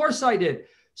 Of course I did.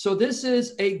 So this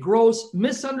is a gross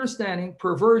misunderstanding,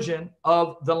 perversion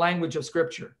of the language of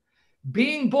Scripture.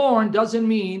 Being born doesn't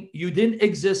mean you didn't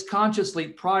exist consciously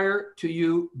prior to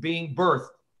you being birthed.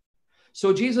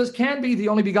 So Jesus can be the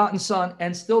only begotten Son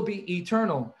and still be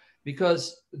eternal,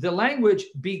 because the language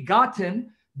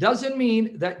begotten doesn't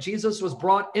mean that Jesus was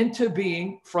brought into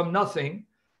being from nothing,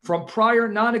 from prior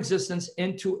non-existence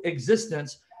into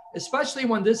existence, especially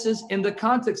when this is in the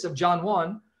context of John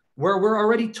 1, where we're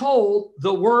already told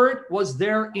the Word was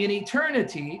there in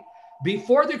eternity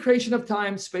before the creation of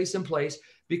time, space, and place,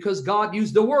 because God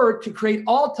used the Word to create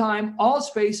all time, all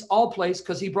space, all place,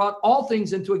 because he brought all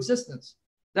things into existence.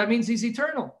 That means he's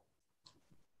eternal.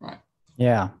 Right.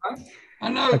 Yeah. Right? I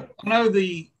know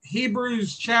the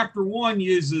Hebrews chapter 1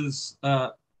 uses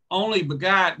only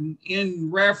begotten in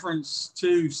reference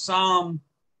to Psalm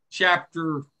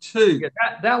chapter 2. Yeah,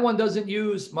 that one doesn't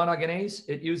use monogenes.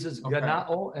 It uses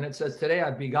ganao, and it says, today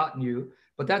I've begotten you.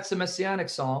 But that's the Messianic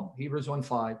Psalm, Hebrews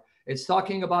 1:5. It's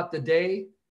talking about the day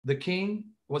the king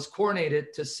was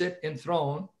coronated to sit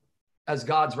enthroned as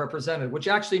God's representative, which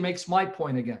actually makes my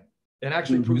point again. It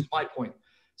actually proves my point.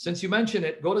 Since you mentioned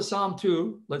it, go to Psalm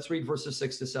 2. Let's read verses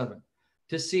 6-7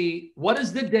 to see what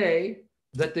is the day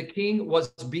that the king was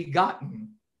begotten,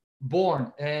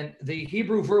 born. And the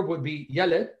Hebrew verb would be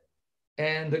yelet,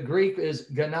 and the Greek is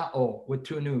ganao with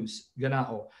two news,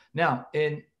 ganao. Now,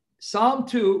 in Psalm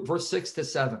 2, verse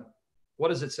 6-7, what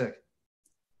does it say?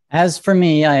 As for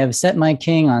me, I have set my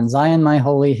king on Zion, my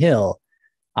holy hill.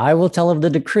 I will tell of the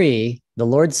decree. The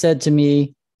Lord said to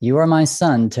me, you are my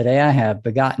son. Today I have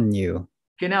begotten you.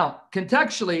 Okay, now,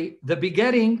 contextually, the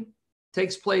begetting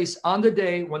takes place on the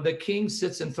day when the king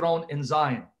sits enthroned in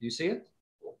Zion. Do you see it?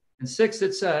 In 6,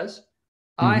 it says,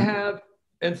 I have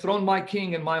enthroned my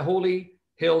king in my holy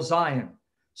hill Zion.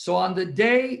 So on the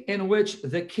day in which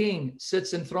the king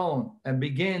sits enthroned and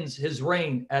begins his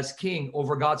reign as king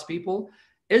over God's people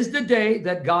is the day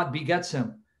that God begets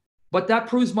him. But that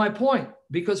proves my point,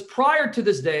 because prior to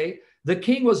this day, the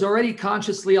king was already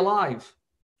consciously alive.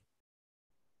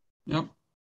 Yep,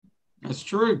 that's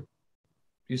true.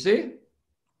 You see?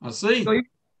 I see. So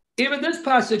even this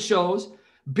passage shows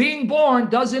being born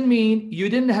doesn't mean you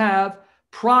didn't have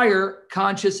prior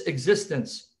conscious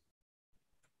existence.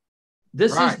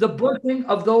 This is the birthing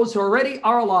of those who already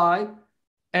are alive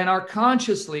and are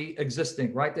consciously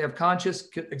existing, right? They have conscious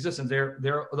existence.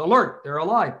 They're alert. They're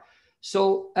alive.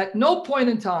 So at no point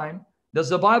in time does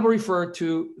the Bible refer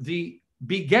to the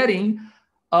begetting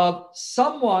of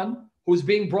someone who's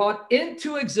being brought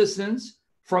into existence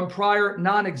from prior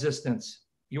non-existence.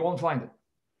 You won't find it.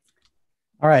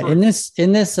 All right. In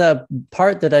this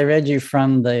part that I read you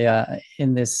from the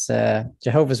in this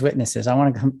Jehovah's Witnesses, I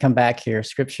want to come back here.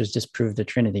 Scriptures disprove the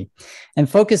Trinity, and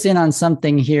focus in on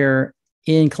something here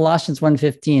in Colossians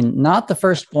 1:15. Not the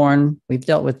firstborn. We've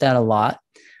dealt with that a lot.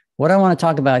 What I want to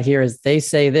talk about here is they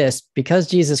say this: because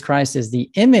Jesus Christ is the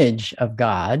image of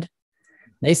God,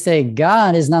 they say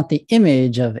God is not the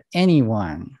image of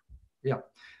anyone. Yeah.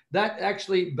 That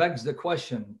actually begs the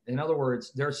question. In other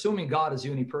words, they're assuming God is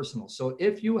unipersonal. So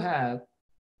if you have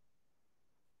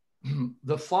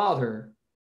the Father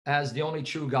as the only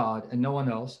true God and no one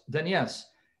else, then yes.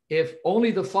 If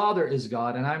only the Father is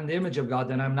God and I'm the image of God,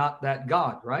 then I'm not that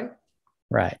God, right?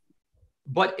 Right.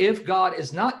 But if God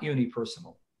is not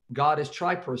unipersonal, God is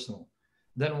tripersonal,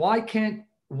 then why can't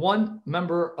one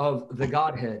member of the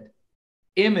Godhead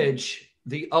image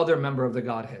the other member of the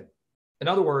Godhead? In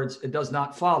other words, it does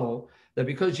not follow that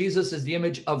because Jesus is the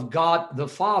image of God the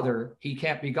Father, he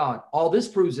can't be God. All this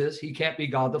proves is he can't be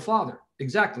God the Father.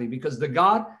 Exactly, because the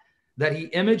God that he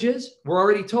images, we're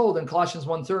already told in Colossians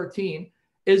 1:13,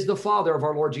 is the Father of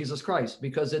our Lord Jesus Christ,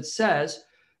 because it says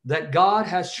that God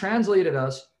has translated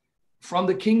us from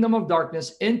the kingdom of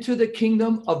darkness into the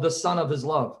kingdom of the Son of his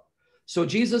love. So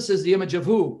Jesus is the image of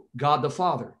who? God the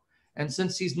Father. And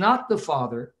since he's not the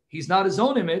Father, he's not his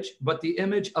own image, but the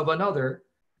image of another.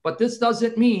 But this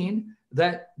doesn't mean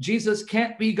that Jesus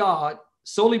can't be God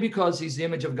solely because he's the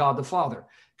image of God the Father.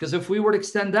 Because if we were to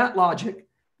extend that logic,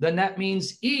 then that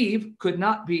means Eve could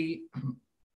not be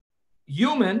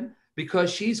human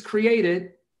because she's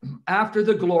created after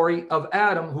the glory of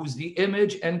Adam, who's the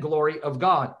image and glory of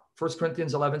God. 1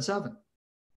 Corinthians 11:7.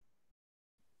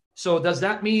 So does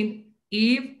that mean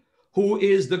Eve, who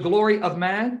is the glory of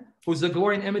man, who's the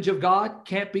glory and image of God,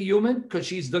 can't be human because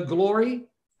she's the glory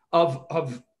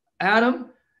of Adam?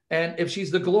 And if she's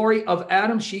the glory of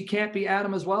Adam, she can't be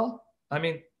Adam as well? I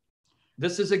mean,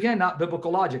 this is, again, not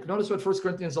biblical logic. Notice what 1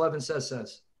 Corinthians 11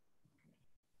 says.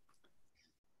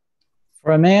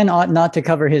 For a man ought not to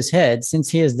cover his head, since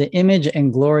he is the image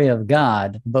and glory of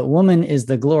God, but woman is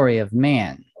the glory of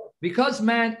man. Because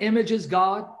man images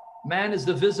God, man is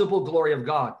the visible glory of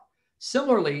God.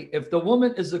 Similarly, if the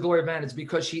woman is the glory of man, it's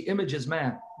because she images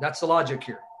man. That's the logic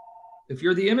here. If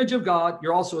you're the image of God,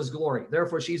 you're also his glory.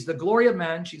 Therefore, she's the glory of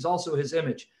man. She's also his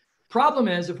image. Problem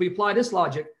is, if we apply this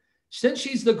logic, since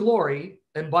she's the glory,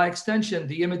 and by extension,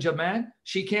 the image of man,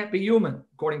 she can't be human,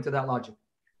 according to that logic.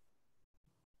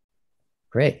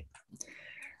 Great.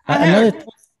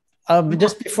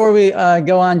 Just before we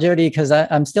go on, Jody, because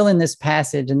I'm still in this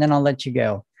passage, and then I'll let you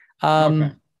go.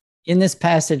 Okay. In this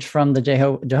passage from the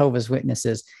Jehovah's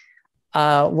Witnesses,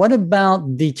 what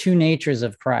about the two natures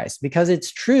of Christ? Because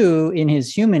it's true in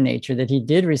his human nature that he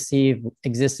did receive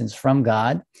existence from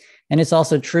God. And it's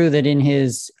also true that in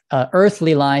his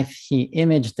earthly life, he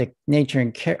imaged the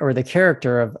nature or the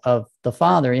character of the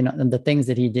Father, and the things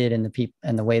that he did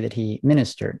and the way that he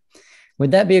ministered.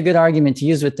 Would that be a good argument to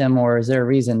use with them, or is there a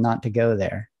reason not to go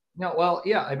there? No, well,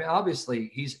 yeah. I mean,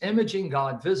 obviously, he's imaging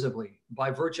God visibly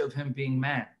by virtue of him being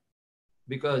man.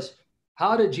 Because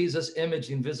how did Jesus image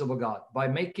the invisible God? By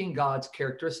making God's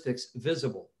characteristics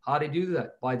visible. How did he do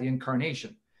that? By the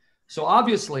incarnation. So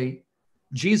obviously,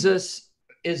 Jesus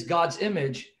is God's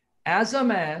image as a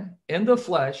man in the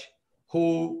flesh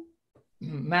who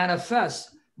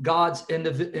manifests God's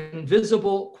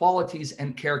invisible qualities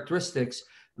and characteristics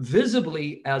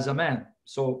visibly as a man.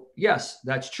 So yes,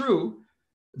 that's true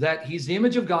that he's the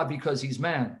image of God because he's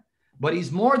man, but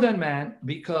he's more than man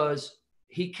because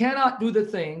he cannot do the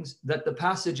things that the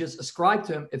passages ascribe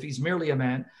to him if he's merely a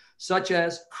man, such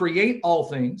as create all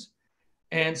things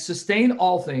and sustain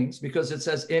all things, because it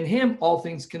says in him all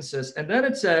things consist. And then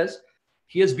it says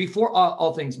he is before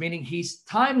all things, meaning he's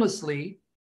timelessly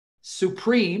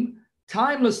supreme,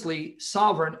 timelessly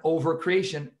sovereign over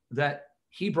creation that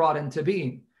he brought into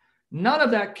being. None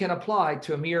of that can apply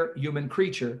to a mere human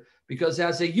creature, because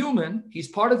as a human, he's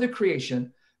part of the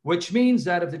creation, which means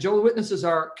that if the Jehovah's Witnesses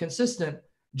are consistent,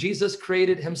 Jesus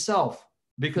created himself,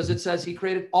 because it says he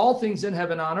created all things in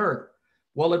heaven and on earth.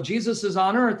 Well, if Jesus is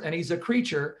on earth and he's a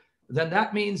creature, then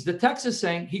that means the text is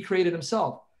saying he created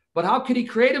himself. But how could he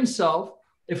create himself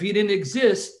if he didn't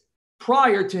exist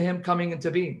prior to him coming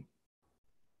into being?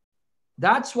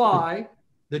 That's why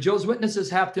the Jehovah's Witnesses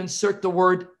have to insert the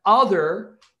word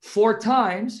other 4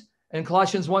 times in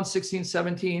Colossians 1, 16,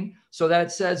 17, so that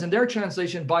it says in their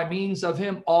translation, by means of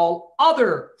him, all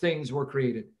other things were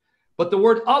created. But the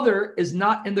word other is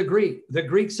not in the Greek. The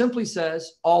Greek simply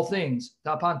says all things,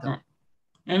 tapanta.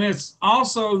 And it's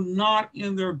also not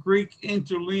in their Greek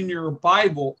interlinear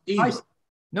Bible either.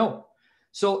 No.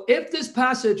 So if this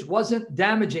passage wasn't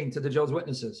damaging to the Jehovah's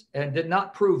Witnesses and did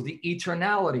not prove the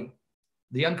eternality,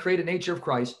 the uncreated nature of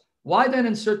Christ, why then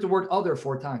insert the word other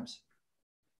 4 times?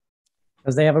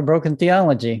 Because they have a broken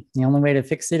theology. The only way to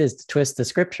fix it is to twist the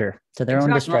scripture to their own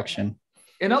destruction.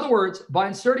 In other words, by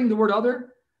inserting the word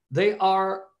other, they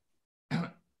are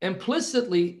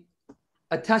implicitly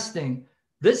attesting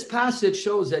this passage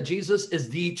shows that Jesus is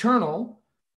the eternal,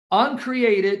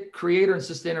 uncreated creator and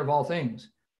sustainer of all things.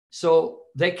 So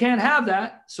they can't have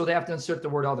that, so they have to insert the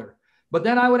word other. But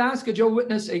then I would ask a Jehovah's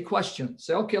Witness a question.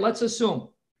 Say, okay, let's assume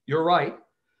you're right,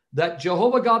 that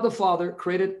Jehovah God the Father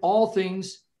created all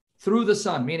things through the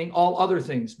Son, meaning all other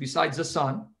things besides the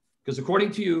Son, because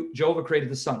according to you, Jehovah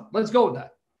created the Son. Let's go with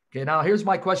that. Okay, now here's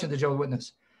my question to Jehovah's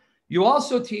Witness. You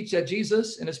also teach that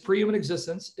Jesus in his pre-human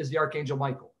existence is the Archangel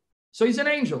Michael. So he's an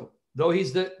angel, though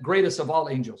he's the greatest of all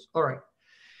angels. All right.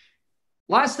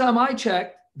 Last time I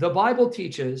checked, the Bible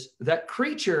teaches that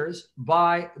creatures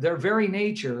by their very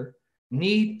nature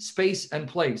need space and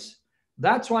place.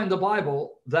 That's why in the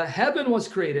Bible, the heaven was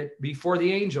created before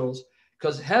the angels,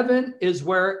 because heaven is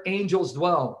where angels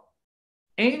dwell.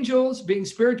 Angels, being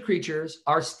spirit creatures,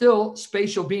 are still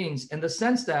spatial beings in the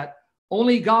sense that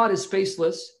only God is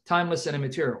spaceless, timeless, and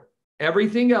immaterial.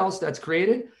 Everything else that's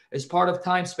created is part of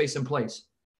time, space, and place.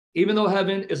 Even though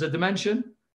heaven is a dimension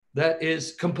that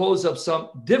is composed of some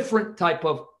different type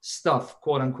of stuff,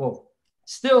 quote unquote,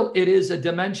 still it is a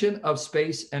dimension of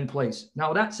space and place.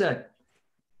 Now, that said,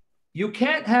 you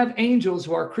can't have angels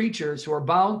who are creatures who are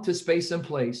bound to space and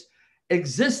place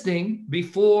existing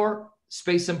before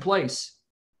space and place.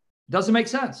 Doesn't make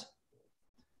sense.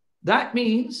 That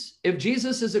means if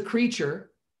Jesus is a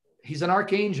creature, he's an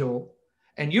archangel,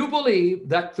 and you believe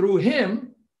that through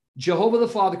him, Jehovah the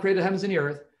Father created heavens and the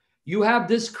earth, you have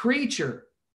this creature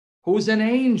who's an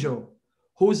angel,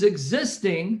 who's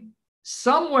existing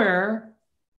somewhere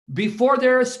before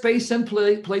there is space and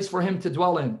place for him to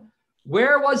dwell in.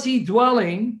 Where was he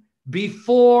dwelling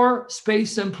before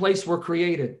space and place were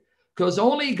created? Because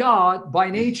only God by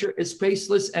nature is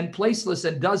spaceless and placeless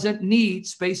and doesn't need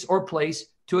space or place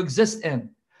to exist in.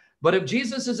 But if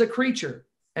Jesus is a creature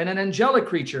and an angelic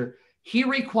creature, he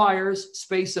requires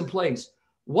space and place.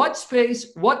 What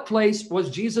space, what place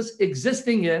was Jesus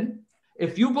existing in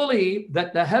if you believe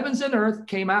that the heavens and earth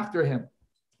came after him?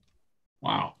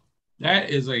 Wow, that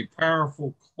is a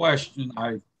powerful question.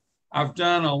 I've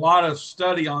done a lot of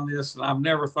study on this, and I've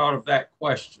never thought of that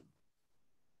question.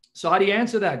 So how do you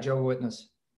answer that, Jehovah's Witness?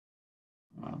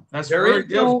 That's there very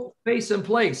is no space and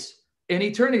place in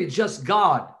eternity, just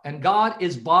God. And God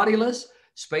is bodiless,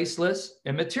 spaceless,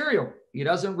 immaterial. He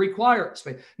doesn't require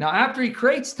space. Now, after he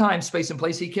creates time, space, and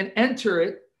place, he can enter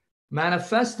it,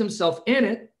 manifest himself in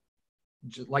it,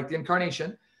 just like the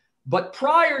incarnation. But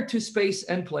prior to space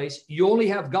and place, you only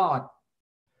have God.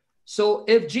 So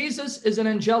if Jesus is an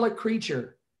angelic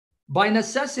creature, by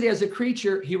necessity as a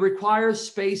creature, he requires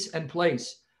space and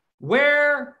place.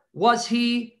 Where was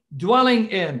he dwelling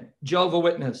in, Jehovah's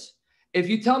Witness? If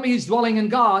you tell me he's dwelling in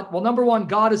God, well, number one,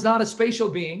 God is not a spatial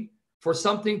being for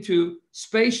something to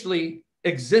spatially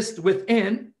exist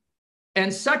within.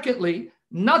 And secondly,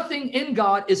 nothing in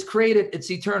God is created,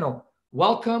 it's eternal.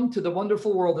 Welcome to the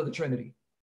wonderful world of the Trinity.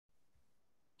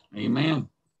 Amen.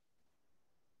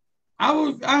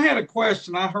 I had a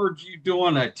question. I heard you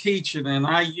doing a teaching, and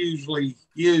I usually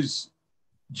use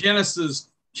Genesis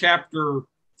chapter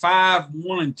 5,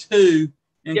 1 and 2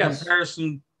 in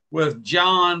comparison with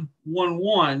John 1,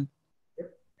 1.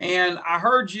 And I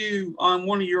heard you on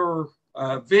one of your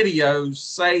videos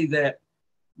say that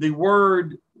the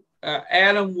word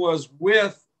Adam was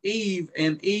with Eve,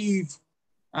 and Eve,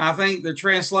 I think the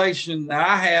translation that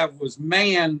I have was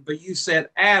man, but you said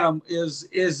Adam. Is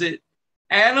it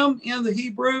Adam in the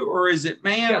Hebrew, or is it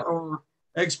man? Yeah. Or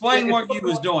explain what you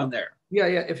was doing there. Yeah,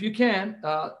 if you can.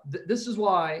 This is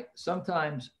why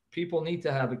sometimes people need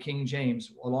to have a King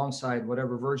James alongside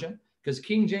whatever version, because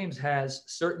King James has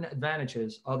certain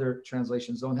advantages other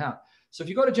translations don't have. So if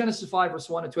you go to Genesis 5, verse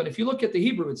 1 and 2, and if you look at the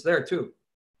Hebrew, it's there too.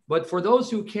 But for those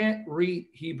who can't read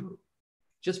Hebrew,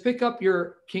 just pick up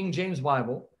your King James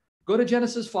Bible, go to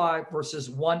Genesis 5, verses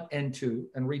 1 and 2,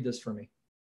 and read this for me.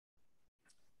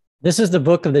 This is the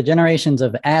book of the generations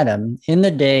of Adam. In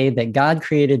the day that God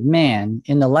created man,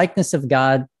 in the likeness of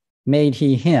God made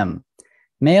he him.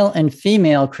 Male and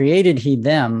female created he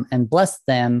them, and blessed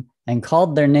them, and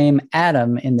called their name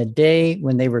Adam in the day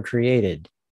when they were created.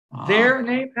 Their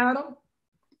name Adam?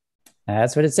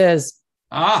 That's what it says.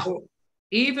 So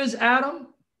Eve is Adam?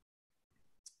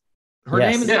 Her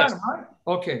name is Adam, right?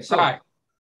 Okay, so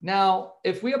now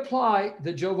if we apply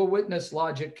the Jehovah Witness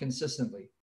logic consistently,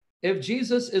 if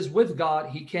Jesus is with God,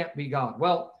 he can't be God.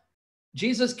 Well,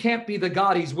 Jesus can't be the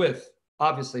God he's with.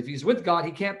 Obviously, if he's with God,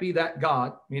 he can't be that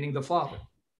God, meaning the Father.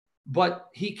 But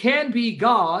he can be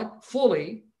God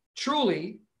fully,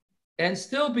 truly, and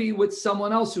still be with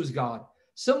someone else who's God.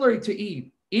 Similarly to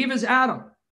Eve. Eve is Adam,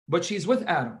 but she's with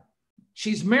Adam.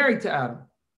 She's married to Adam.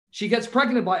 She gets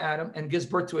pregnant by Adam and gives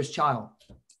birth to his child.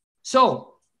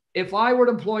 So if I were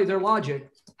to employ their logic,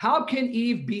 how can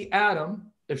Eve be Adam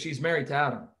if she's married to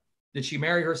Adam? Did she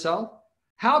marry herself?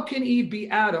 How can Eve be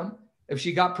Adam if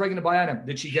she got pregnant by Adam?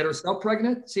 Did she get herself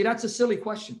pregnant? See, that's a silly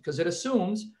question because it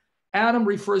assumes Adam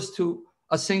refers to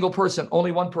a single person,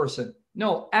 only one person.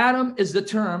 No, Adam is the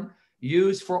term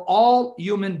used for all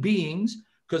human beings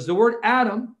because the word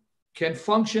Adam can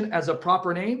function as a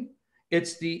proper name.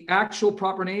 It's the actual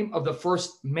proper name of the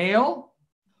first male,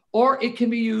 or it can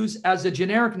be used as a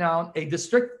generic noun, a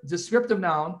descriptive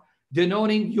noun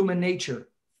denoting human nature.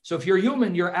 So if you're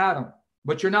human, you're Adam,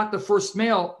 but you're not the first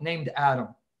male named Adam.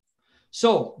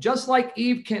 So just like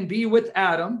Eve can be with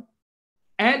Adam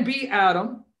and be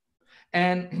Adam,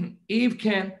 and Eve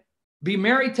can be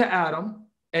married to Adam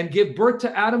and give birth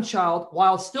to Adam's child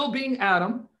while still being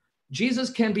Adam, Jesus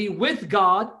can be with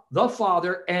God, the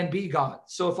Father, and be God.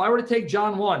 So if I were to take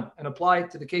John 1 and apply it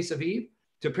to the case of Eve,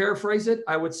 to paraphrase it,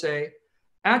 I would say,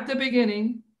 at the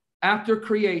beginning, after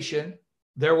creation,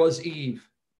 there was Eve.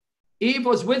 Eve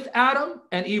was with Adam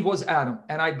and Eve was Adam.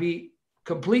 And I'd be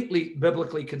completely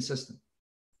biblically consistent.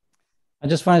 I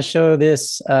just want to show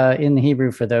this in the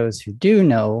Hebrew for those who do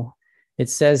know. It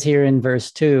says here in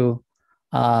verse 2,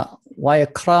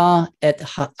 Vayakra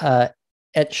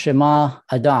et Shema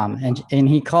Adam. And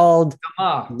he called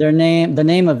the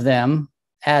name of them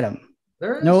Adam.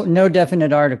 There it is. No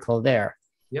definite article there.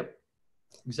 Yep,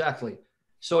 exactly.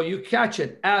 So you catch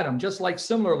it, Adam, just like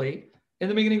similarly, in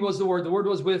the beginning was the word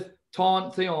was with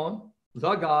theon,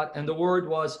 the God, and the word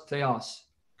was theos,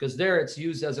 because there it's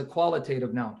used as a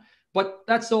qualitative noun. But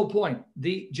that's the whole point.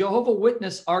 The Jehovah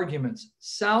Witness arguments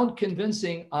sound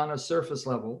convincing on a surface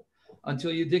level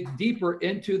until you dig deeper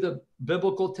into the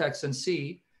biblical text and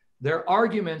see their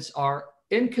arguments are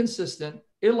inconsistent,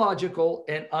 illogical,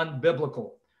 and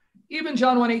unbiblical. Even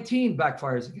John 1:18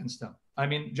 backfires against them. I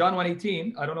mean, John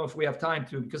 1:18, I don't know if we have time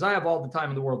to, because I have all the time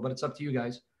in the world, but it's up to you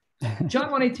guys.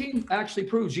 John 1:18 actually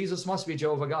proves Jesus must be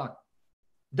Jehovah God.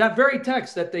 That very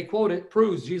text that they quoted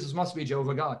proves Jesus must be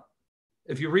Jehovah God.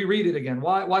 If you reread it again,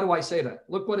 why do I say that?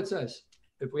 Look what it says.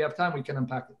 If we have time, we can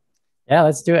unpack it. Yeah,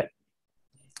 let's do it.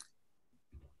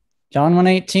 John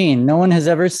 1:18, no one has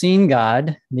ever seen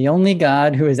God, the only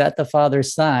God who is at the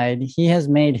Father's side. He has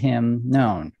made him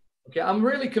known. Okay, I'm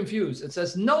really confused. It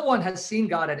says no one has seen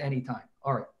God at any time.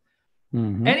 All right.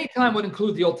 Mm-hmm. Any time would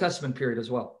include the Old Testament period as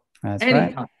well. That's any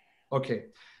right. time. Okay.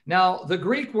 Now, the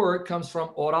Greek word comes from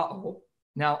orao.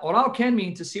 Now, orao can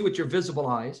mean to see with your visible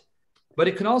eyes, but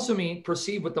it can also mean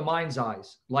perceive with the mind's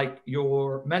eyes, like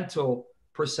your mental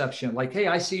perception, like, hey,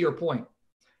 I see your point.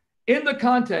 In the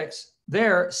context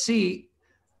there, see,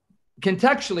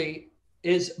 contextually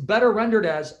is better rendered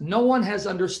as no one has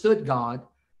understood God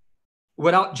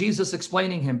without Jesus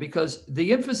explaining him, because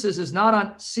the emphasis is not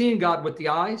on seeing God with the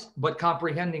eyes, but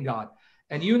comprehending God.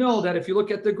 And you know that if you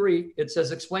look at the Greek, it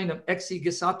says explain him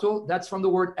exegesato. That's from the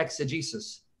word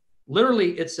exegesis.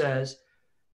 Literally, it says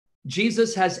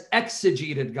Jesus has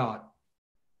exegeted God.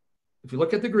 If you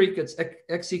look at the Greek, it's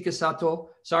exegesato.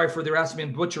 Sorry for the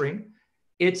Erasmian butchering.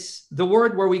 It's the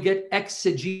word where we get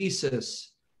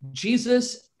exegesis.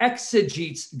 Jesus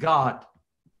exegetes God.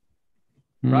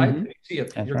 Right? You see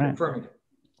it. That's You're right. confirming it.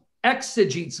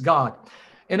 Exegetes God.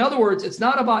 In other words, it's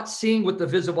not about seeing with the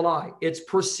visible eye. It's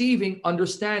perceiving,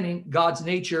 understanding God's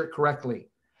nature correctly.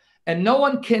 And no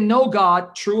one can know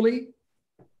God truly,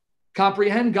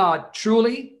 comprehend God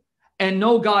truly, and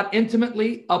know God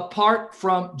intimately apart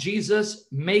from Jesus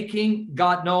making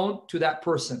God known to that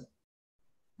person.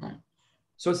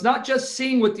 So it's not just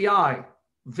seeing with the eye,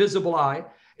 visible eye.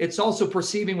 It's also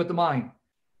perceiving with the mind.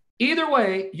 Either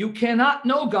way, you cannot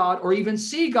know God or even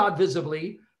see God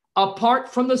visibly apart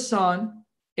from the Son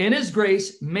in his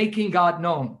grace making God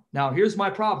known. Now, here's my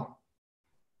problem.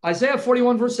 Isaiah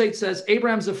 41 verse 8 says,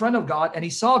 Abraham's a friend of God and he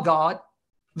saw God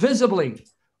visibly.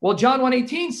 Well, John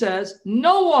 1:18 says,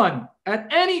 no one at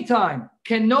any time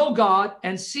can know God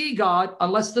and see God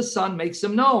unless the Son makes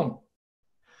him known.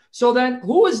 So then,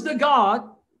 who is the God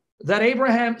that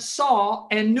Abraham saw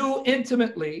and knew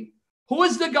intimately? Who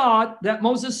is the God that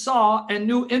Moses saw and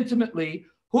knew intimately?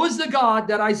 Who is the God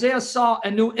that Isaiah saw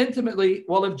and knew intimately?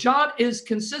 Well, if John is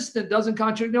consistent, doesn't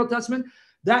contradict the Old Testament,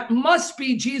 that must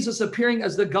be Jesus appearing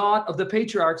as the God of the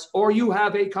patriarchs, or you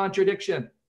have a contradiction.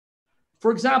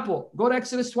 For example, go to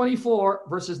Exodus 24,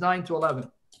 verses 9 to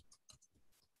 11.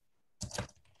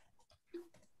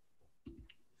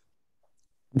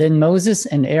 Then Moses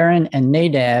and Aaron and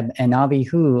Nadab and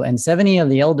Abihu and 70 of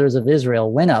the elders of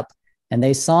Israel went up, and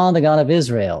they saw the God of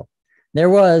Israel. There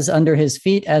was under his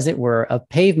feet, as it were, a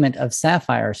pavement of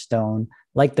sapphire stone,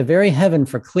 like the very heaven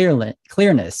for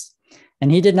clearness.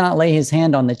 And he did not lay his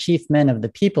hand on the chief men of the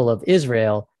people of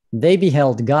Israel. They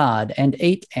beheld God and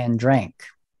ate and drank.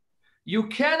 You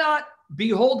cannot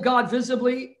behold God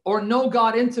visibly or know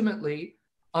God intimately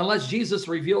unless Jesus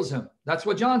reveals him. That's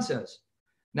what John says.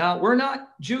 Now, we're not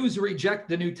Jews who reject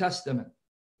the New Testament.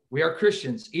 We are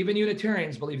Christians. Even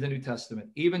Unitarians believe the New Testament,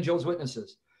 even Jehovah's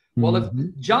Witnesses. Well, if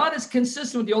John is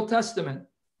consistent with the Old Testament,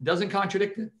 doesn't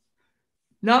contradict it.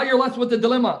 Now you're left with the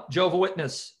dilemma, Jehovah's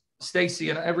Witness, Stacy,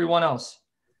 and everyone else.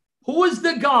 Who is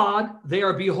the God they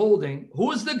are beholding?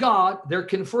 Who is the God they're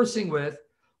conversing with?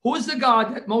 Who is the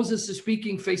God that Moses is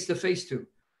speaking face to face to?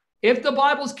 If the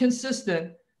Bible is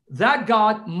consistent, that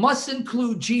God must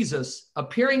include Jesus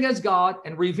appearing as God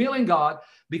and revealing God,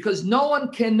 because no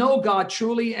one can know God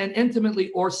truly and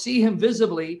intimately or see him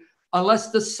visibly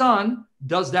unless the Son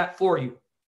does that for you.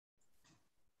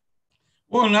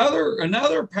 Well,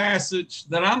 another passage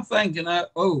that I'm thinking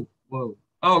of,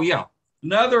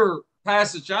 another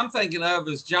passage I'm thinking of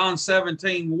is John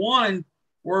 17:1,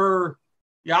 where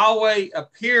Yahweh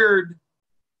appeared,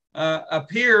 but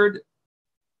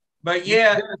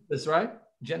yet Genesis, right?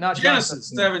 Not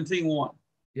Genesis 17:1.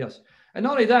 Yes. And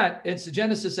not only that, it's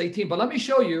Genesis 18. But let me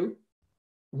show you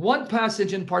one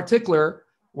passage in particular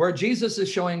where Jesus is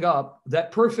showing up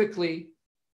that perfectly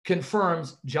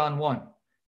confirms John 1.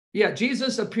 Yeah,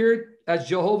 Jesus appeared as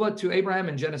Jehovah to Abraham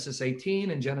in Genesis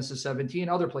 18 and Genesis 17,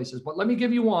 other places. But let me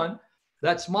give you one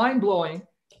that's mind-blowing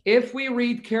if we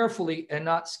read carefully and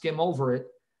not skim over it.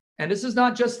 And this is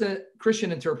not just a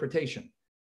Christian interpretation.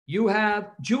 You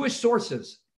have Jewish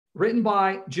sources written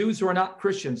by Jews who are not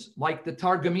Christians, like the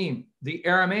Targumim, the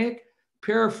Aramaic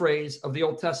paraphrase of the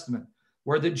Old Testament,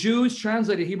 where the Jews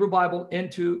translated Hebrew Bible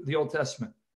into the Old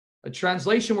Testament. A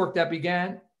translation work that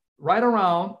began right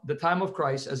around the time of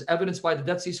Christ, as evidenced by the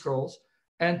Dead Sea Scrolls,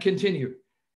 and continued.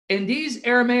 In these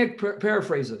Aramaic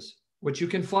paraphrases, which you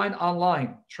can find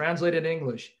online, translated in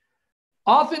English,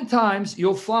 oftentimes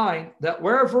you'll find that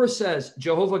where a verse says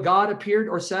Jehovah God appeared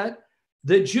or said,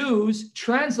 the Jews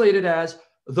translated as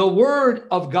the word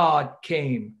of God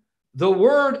came, the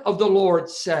word of the Lord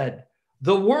said,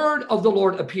 the word of the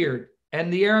Lord appeared.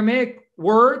 And the Aramaic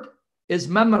word is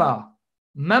memra.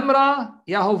 Memra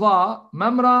Yehovah,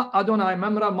 memra Adonai,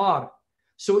 memra Mar.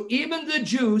 So even the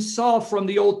Jews saw from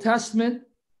the Old Testament,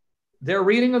 their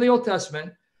reading of the Old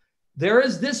Testament, there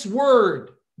is this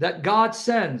word that God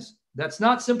sends. That's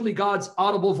not simply God's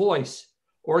audible voice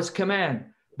or his command,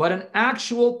 but an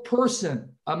actual person,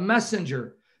 a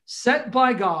messenger sent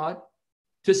by God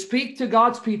to speak to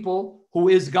God's people who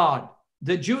is God.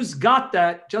 The Jews got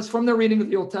that just from their reading of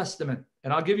the Old Testament.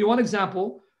 And I'll give you one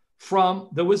example from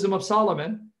the Wisdom of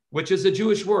Solomon, which is a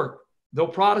Jewish work, though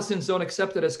Protestants don't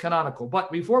accept it as canonical.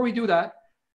 But before we do that,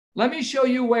 let me show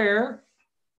you where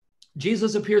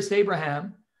Jesus appears to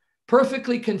Abraham,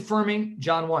 perfectly confirming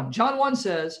John 1. John 1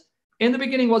 says, in the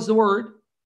beginning was the Word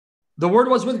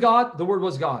was with God, the Word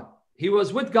was God. He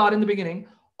was with God in the beginning.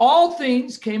 All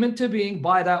things came into being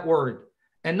by that word,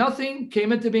 and nothing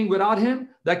came into being without him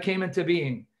that came into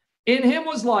being. In him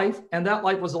was life, and that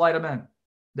light was the light of men.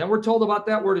 Then we're told about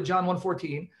that word in John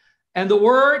 1:14. And the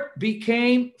word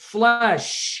became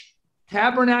flesh,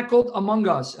 tabernacled among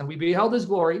us, and we beheld his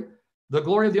glory, the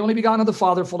glory of the only begotten of the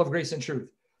Father, full of grace and truth.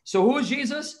 So who is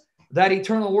Jesus? that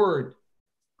eternal word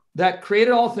that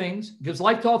created all things, gives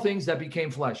life to all things, that became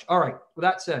flesh. All right, with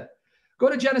that said, go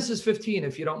to Genesis 15,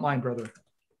 if you don't mind, brother.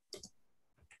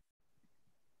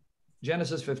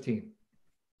 Genesis 15.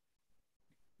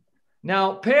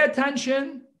 Now, pay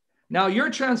attention. Now, your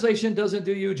translation doesn't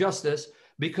do you justice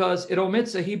because it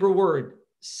omits a Hebrew word,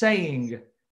 saying,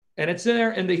 and it's in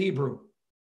there in the Hebrew.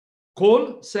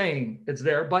 Kul, saying, it's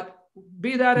there, but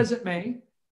be that as it may.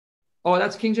 Oh,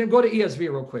 that's King James. Go to ESV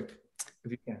real quick,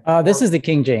 if you can. This is the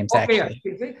King James, okay, actually.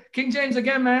 Yeah. King James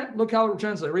again, man. Look how it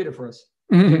translates. Read it for us.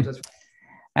 James,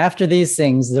 after these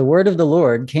things, the word of the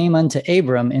Lord came unto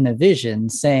Abram in a vision,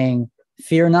 saying,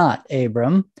 Fear not,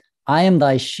 Abram, I am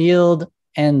thy shield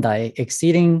and thy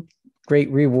exceeding great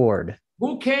reward.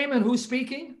 Who came and who's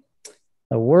speaking?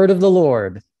 The word of the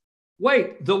Lord.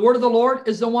 Wait, the word of the Lord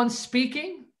is the one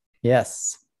speaking?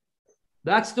 Yes.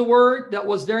 That's the word that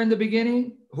was there in the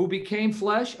beginning, who became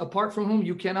flesh, apart from whom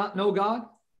you cannot know God?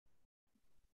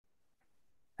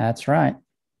 That's right.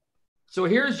 So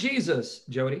here's Jesus,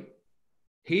 Jody.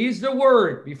 He's the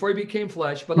word before he became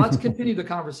flesh, but let's continue the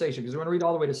conversation because we're going to read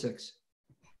all the way to 6.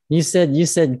 You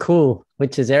said cool,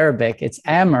 which is Arabic. It's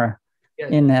Amr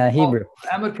in Hebrew.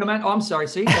 Amr command. Oh, I'm sorry.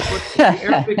 See, that's what the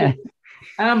Arabic is.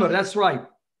 Amr, that's right.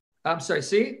 I'm sorry.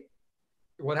 See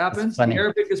what happens? The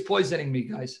Arabic is poisoning me,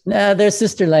 guys. No, they're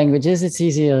sister languages. It's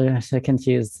easier to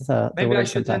confuse the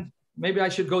words sometimes. Maybe I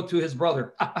should go to his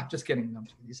brother. Just kidding. No,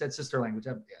 he said sister language.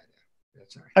 Yeah,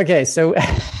 sorry. Okay, so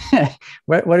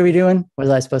what are we doing? What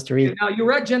was I supposed to read? Now, you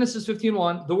read Genesis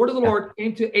 15:1. The word of the Lord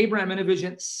came to Abraham in a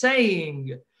vision,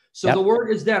 saying. So the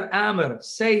word is there, Amr,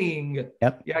 saying.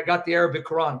 Yep. Yeah, I got the Arabic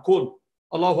Quran. Cool.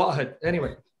 Allahu Ahad.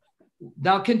 Anyway,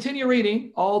 now continue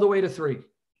reading all the way to 3.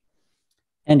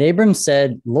 And Abram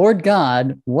said, Lord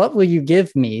God, what will you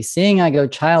give me, seeing I go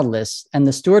childless, and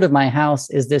the steward of my house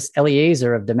is this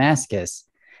Eliezer of Damascus?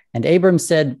 And Abram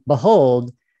said,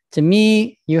 Behold, to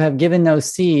me you have given no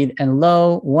seed, and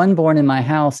lo, one born in my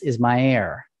house is my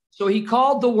heir. So he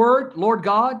called the word Lord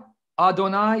God,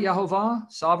 Adonai, Jehovah,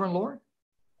 sovereign Lord?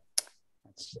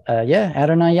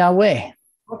 Adonai Yahweh.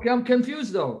 Okay, I'm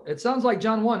confused though. It sounds like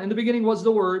John 1. In the beginning was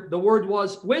the word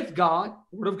was with God,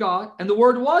 the word of God, and the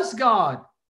word was God.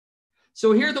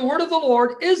 So here the word of the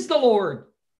Lord is the Lord.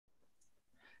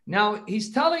 Now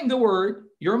he's telling the word,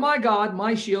 you're my God,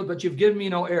 my shield, but you've given me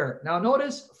no heir. Now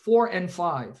notice 4 and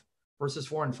 5, verses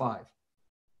 4 and 5.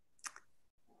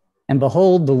 And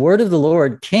behold, the word of the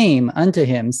Lord came unto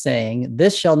him, saying,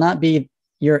 This shall not be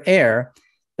your heir,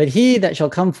 but he that shall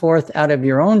come forth out of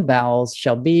your own bowels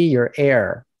shall be your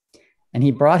heir. And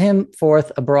he brought him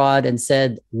forth abroad and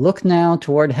said, Look now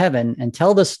toward heaven and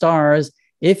tell the stars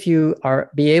if you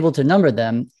be able to number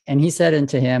them. And he said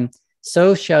unto him,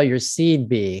 So shall your seed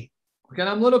be. Okay,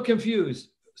 I'm a little confused,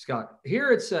 Scott.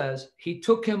 Here it says he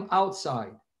took him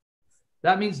outside.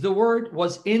 That means the word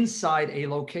was inside a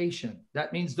location.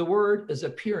 That means the word is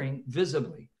appearing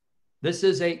visibly. This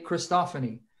is a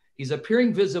Christophany. He's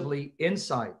appearing visibly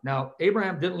inside. Now,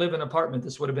 Abraham didn't live in an apartment.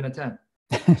 This would have been a tent.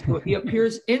 So he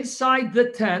appears inside the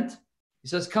tent. He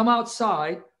says, come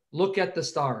outside, look at the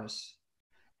stars.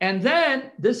 And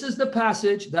then this is the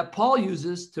passage that Paul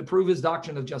uses to prove his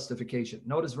doctrine of justification.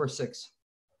 Notice verse 6.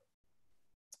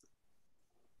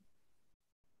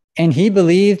 And he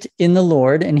believed in the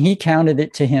Lord, and he counted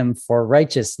it to him for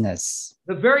righteousness.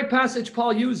 The very passage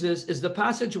Paul uses is the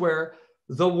passage where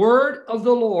the word of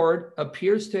the Lord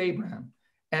appears to Abraham.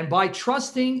 And by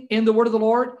trusting in the word of the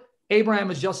Lord,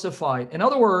 Abraham is justified. In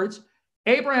other words,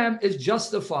 Abraham is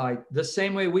justified the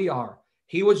same way we are.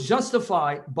 He was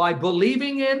justified by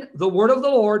believing in the word of the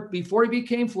Lord before he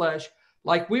became flesh,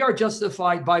 like we are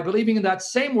justified by believing in that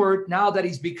same word now that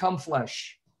he's become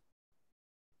flesh.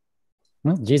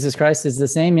 Well, Jesus Christ is the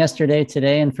same yesterday,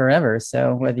 today, and forever.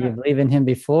 So whether you believe in him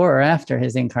before or after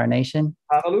his incarnation,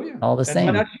 hallelujah, all the same.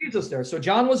 And that's Jesus there. So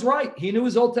John was right. He knew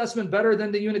his Old Testament better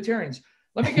than the Unitarians.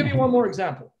 Let me give you one more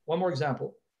example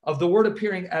of the word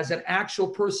appearing as an actual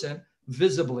person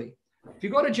visibly. If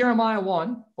you go to Jeremiah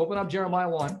 1, open up Jeremiah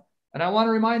 1, and I want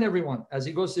to remind everyone as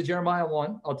he goes to Jeremiah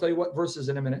 1, I'll tell you what verses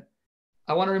in a minute.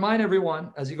 I want to remind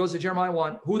everyone as he goes to Jeremiah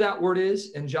 1, who that word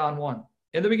is in John 1.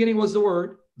 In the beginning was the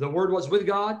word was with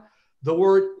God, the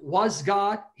word was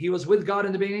God, he was with God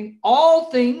in the beginning.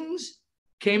 All things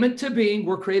came into being,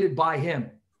 were created by him.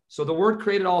 So the word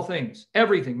created all things,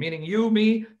 everything, meaning you,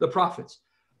 me, the prophets.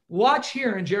 Watch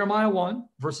here in Jeremiah 1,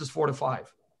 verses 4 to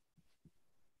 5.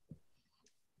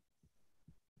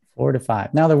 4 to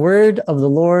 5. Now the word of the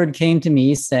Lord came to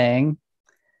me, saying,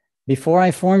 Before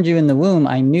I formed you in the womb,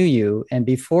 I knew you, and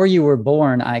before you were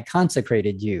born, I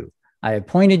consecrated you. I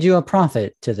appointed you a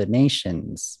prophet to the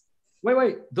nations.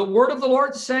 Wait. The word of the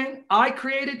Lord saying, I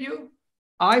created you.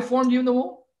 I formed you in the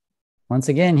womb. Once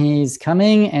again, he's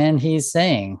coming and he's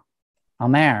saying,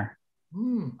 Amer.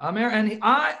 Amer, and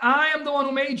I am the one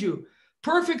who made you.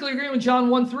 Perfectly agree with John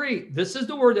 1:3. This is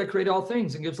the word that created all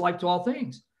things and gives life to all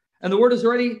things. And the word is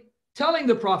already telling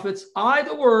the prophets, I,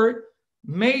 the word,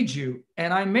 made you,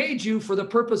 and I made you for the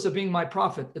purpose of being my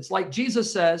prophet. It's like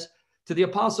Jesus says to the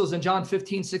apostles in John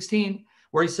 15:16,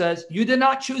 where he says, you did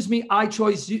not choose me, I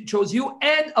chose you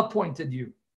and appointed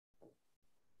you.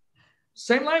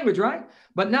 Same language, right?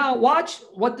 But now watch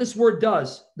what this word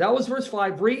does. That was verse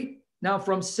 5. Read now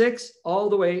from 6 all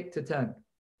the way to 10.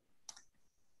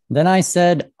 Then I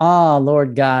said, Ah,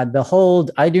 Lord God,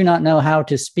 behold, I do not know how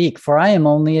to speak, for I am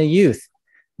only a youth.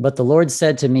 But the Lord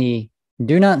said to me,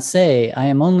 do not say, I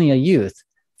am only a youth,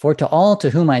 for to all to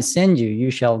whom I send you,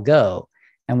 you shall go,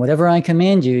 and whatever I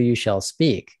command you, you shall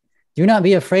speak. Do not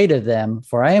be afraid of them,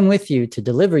 for I am with you to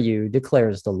deliver you,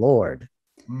 declares the Lord.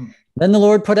 Then the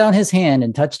Lord put out his hand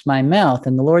and touched my mouth,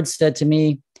 and the Lord said to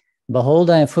me, behold,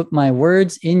 I have put my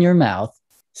words in your mouth.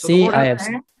 So See, I have...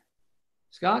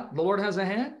 Scott, the Lord has a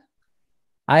hand?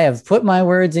 I have put my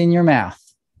words in your mouth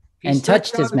and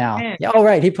touched his mouth. Oh,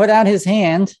 right. He put out his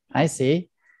hand. I see.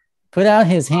 Put out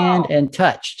his hand and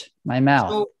touched my mouth.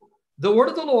 So the word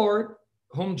of the Lord,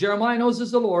 whom Jeremiah knows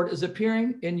as the Lord, is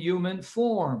appearing in human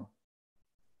form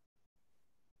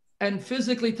and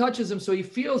physically touches him. So he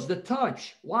feels the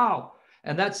touch. Wow.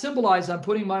 And that symbolized, I'm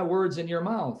putting my words in your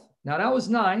mouth. Now that was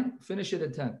 9. Finish it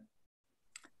at 10.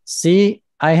 See,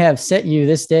 I have set you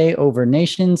this day over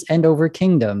nations and over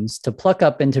kingdoms, to pluck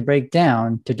up and to break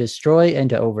down, to destroy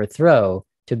and to overthrow,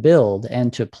 to build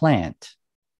and to plant.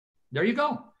 There you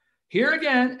go. Here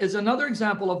again is another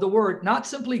example of the word, not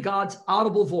simply God's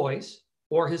audible voice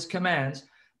or his commands,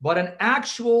 but an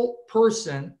actual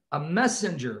person, a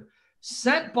messenger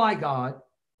sent by God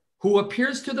who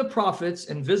appears to the prophets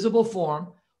in visible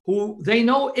form, who they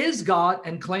know is God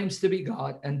and claims to be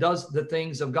God and does the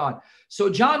things of God. So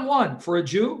John 1, for a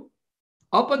Jew,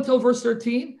 up until verse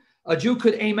 13, a Jew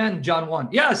could amen John 1.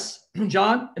 Yes,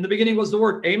 John, in the beginning was the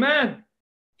word, amen.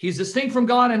 He's distinct from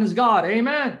God and is God,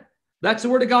 amen. That's the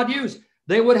word of God used.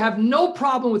 They would have no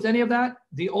problem with any of that.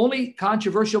 The only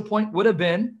controversial point would have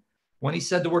been when he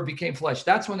said the word became flesh.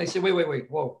 That's when they say, wait,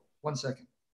 whoa, 1 second.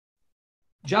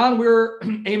 John, we're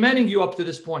amening you up to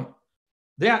this point.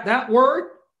 That word,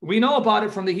 we know about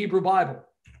it from the Hebrew Bible,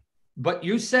 but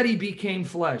you said he became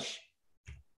flesh.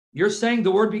 You're saying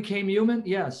the word became human?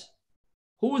 Yes.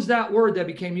 Who is that word that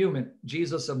became human?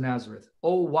 Jesus of Nazareth.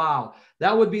 Oh, wow.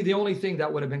 That would be the only thing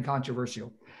that would have been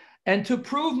controversial. And to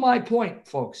prove my point,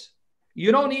 folks,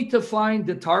 you don't need to find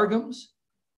the Targums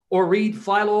or read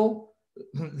Philo,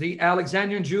 the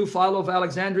Alexandrian Jew, Philo of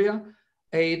Alexandria,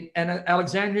 an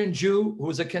Alexandrian Jew who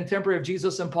was a contemporary of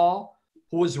Jesus and Paul,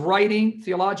 who was writing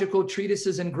theological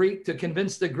treatises in Greek to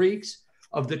convince the Greeks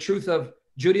of the truth of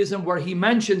Judaism, where he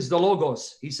mentions the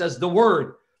Logos. He says the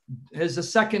Word is the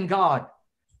second God,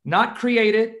 not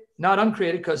created, not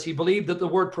uncreated, because he believed that the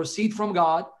Word proceed from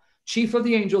God, chief of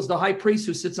the angels, the high priest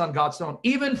who sits on God's throne.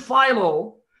 Even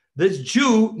Philo, this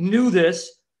Jew, knew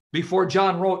this before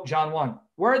John wrote John 1.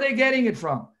 Where are they getting it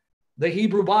from? The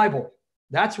Hebrew Bible.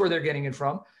 That's where they're getting it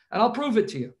from. And I'll prove it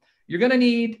to you. You're going to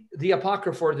need the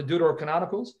Apocrypha or the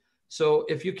Deuterocanonicals. So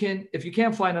if you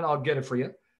can't find it, I'll get it for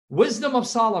you. Wisdom of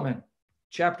Solomon,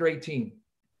 chapter 18.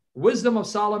 Wisdom of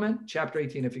Solomon, chapter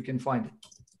 18, if you can find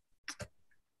it.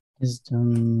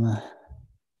 Wisdom.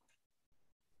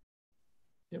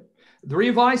 Yep. The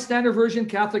Revised Standard Version,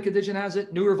 Catholic Edition has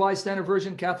it. New Revised Standard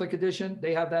Version, Catholic Edition,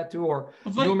 they have that too. Or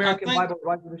New American Bible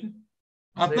Revised Edition.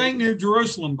 I think New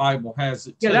Jerusalem Bible has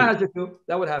it too. Yeah, that has it too.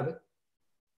 That would have it.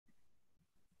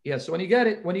 Yeah, so when you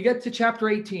get to chapter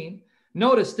 18,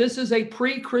 notice this is a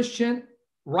pre-Christian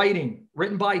writing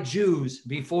written by Jews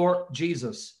before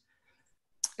Jesus.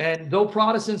 And though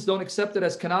Protestants don't accept it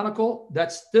as canonical,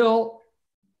 that still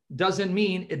doesn't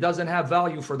mean it doesn't have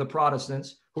value for the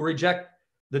Protestants who reject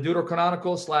the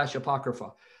Deuterocanonical /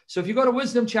 Apocrypha. So if you go to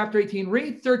Wisdom chapter 18,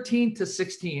 read 13 to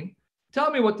 16.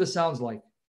 Tell me what this sounds like.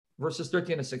 Verses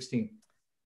 13 to 16.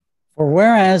 For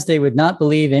whereas they would not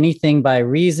believe anything by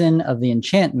reason of the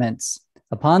enchantments,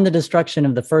 upon the destruction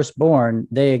of the firstborn,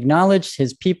 they acknowledged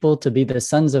his people to be the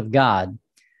sons of God.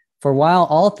 For while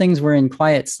all things were in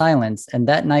quiet silence, and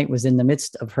that night was in the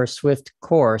midst of her swift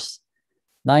course,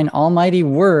 thine almighty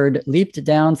word leaped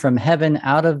down from heaven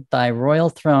out of thy royal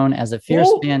throne as a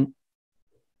fierce man.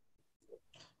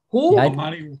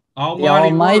 The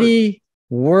Almighty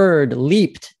word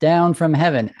leaped down from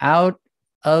heaven out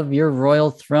of your royal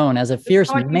throne as a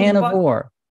fierce man of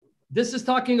war. This is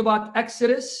talking about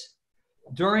Exodus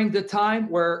during the time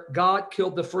where God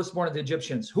killed the firstborn of the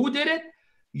Egyptians. Who did it?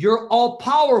 Your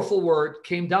all-powerful word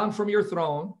came down from your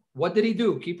throne. What did he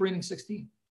do? Keep reading 16.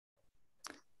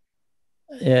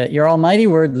 Your almighty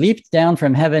word leaped down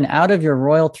from heaven out of your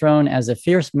royal throne as a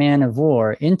fierce man of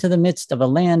war into the midst of a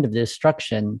land of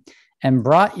destruction, and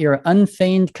brought your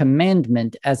unfeigned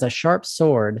commandment as a sharp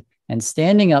sword, and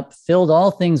standing up filled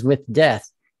all things with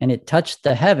death, and it touched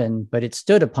the heaven, but it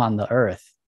stood upon the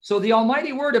earth. So the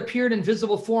almighty word appeared in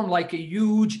visible form like a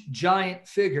huge giant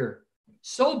figure,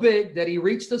 so big that he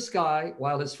reached the sky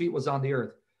while his feet was on the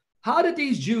earth. How did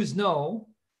these Jews know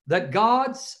that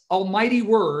God's almighty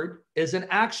word is an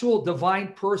actual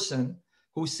divine person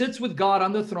who sits with God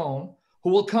on the throne, who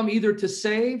will come either to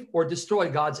save or destroy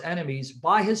God's enemies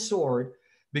by his sword?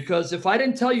 Because if I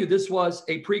didn't tell you this was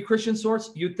a pre-Christian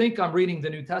source, you'd think I'm reading the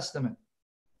New Testament.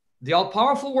 The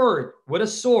all-powerful word with a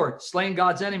sword slaying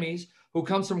God's enemies, who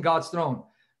comes from God's throne.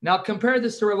 Now compare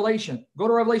this to Revelation. Go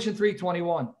to Revelation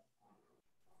 3:21.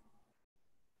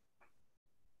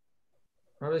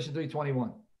 Revelation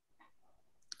 3:21.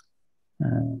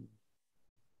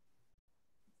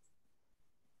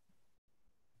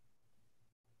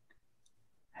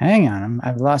 Hang on,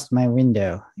 I've lost my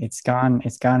window. It's gone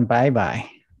bye-bye.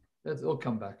 It'll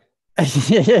come back.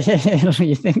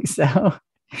 You think so?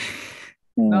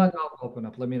 No, I'll open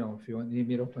up. Let me know if you need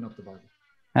me to open up the Bible.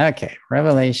 Okay,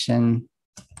 Revelation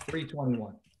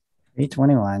 3:21.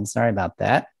 3:21. Sorry about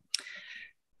that.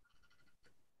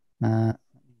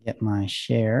 Get my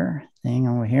share thing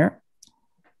over here.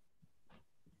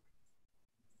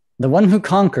 The one who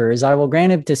conquers, I will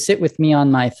grant him to sit with me on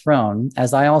my throne,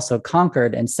 as I also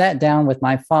conquered and sat down with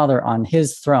my Father on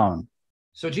his throne.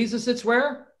 So Jesus sits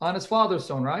where? On his Father's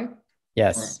throne, right?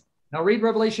 Yes. Right. Now read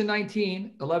Revelation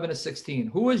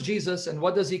 19:11-16. Who is Jesus and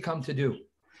what does he come to do?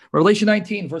 Revelation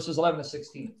 19, verses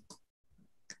 11-16.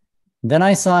 Then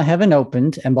I saw heaven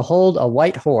opened, and behold, a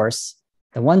white horse.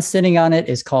 The one sitting on it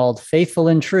is called Faithful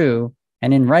and True,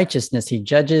 and in righteousness he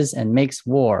judges and makes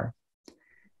war.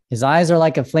 His eyes are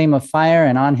like a flame of fire,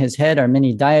 and on his head are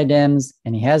many diadems,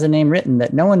 and he has a name written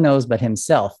that no one knows but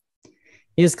himself.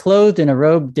 He is clothed in a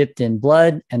robe dipped in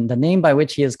blood, and the name by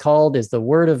which he is called is the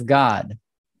Word of God.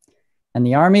 And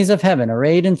the armies of heaven,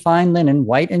 arrayed in fine linen,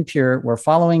 white and pure, were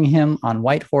following him on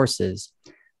white horses.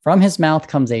 From his mouth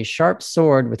comes a sharp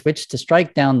sword with which to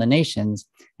strike down the nations,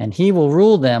 and he will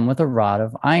rule them with a rod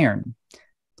of iron.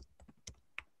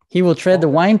 He will tread the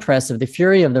winepress of the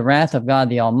fury of the wrath of God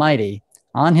the Almighty.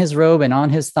 On his robe and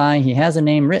on his thigh he has a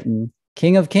name written,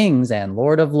 King of Kings and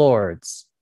Lord of Lords.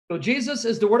 So Jesus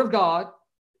is the Word of God.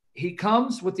 He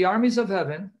comes with the armies of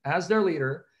heaven as their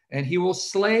leader, and he will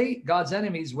slay God's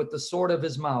enemies with the sword of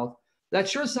his mouth. That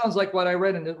sure sounds like what I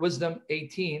read in Wisdom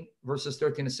 18, verses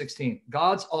 13-16.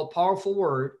 God's all-powerful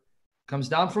word comes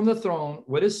down from the throne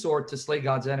with his sword to slay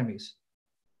God's enemies.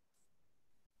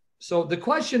 So the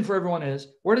question for everyone is,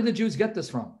 where did the Jews get this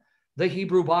from? The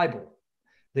Hebrew Bible.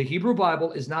 The Hebrew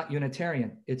Bible is not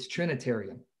Unitarian, it's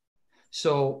Trinitarian.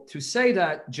 So to say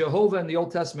that Jehovah in the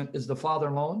Old Testament is the Father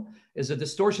alone is a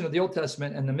distortion of the Old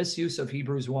Testament and the misuse of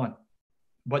Hebrews 1.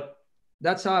 But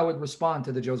that's how I would respond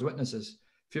to the Jehovah's Witnesses.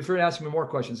 Feel free to ask me more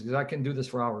questions because I can do this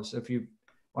for hours if you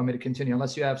want me to continue,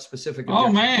 unless you have specific objections.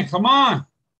 Oh man, come on.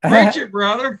 Preach it,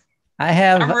 brother. I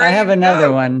have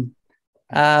another one.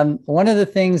 One of the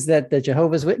things that the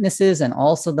Jehovah's Witnesses and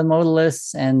also the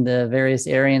modalists and the various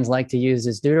Arians like to use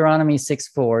is Deuteronomy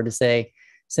 6:4 to say,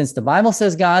 since the Bible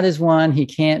says God is one, he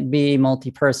can't be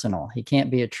multi-personal. He can't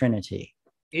be a Trinity.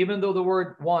 Even though the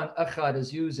word one, echad,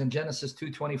 is used in Genesis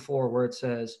 2:24, where it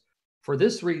says, for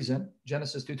this reason,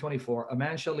 Genesis 2:24, a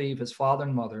man shall leave his father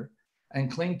and mother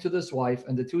and cling to this wife,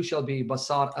 and the two shall be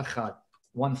basar echad,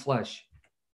 one flesh.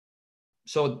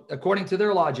 So according to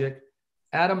their logic,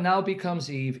 Adam now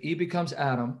becomes Eve becomes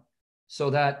Adam, so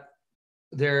that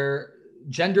they're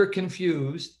gender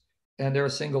confused and they're a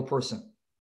single person.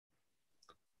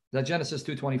 That Genesis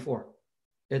 2:24.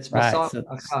 It's basar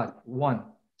echad, one,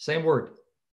 same word.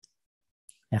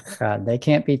 Echad. They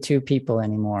can't be two people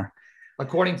anymore.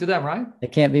 According to them, right? They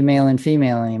can't be male and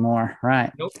female anymore,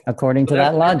 right? Nope. According to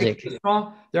that logic.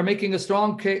 They're making a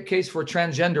strong case for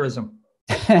transgenderism.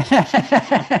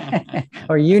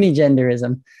 Or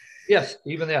unigenderism. Yes,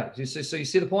 even that. So you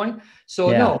see the point? So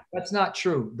no, that's not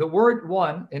true. The word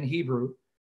one in Hebrew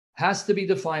has to be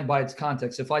defined by its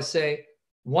context. If I say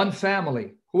one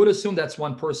family, who would assume that's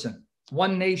one person?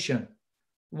 One nation,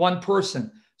 one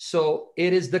person. So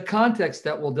it is the context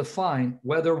that will define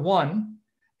whether one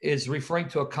is referring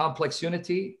to a complex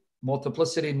unity,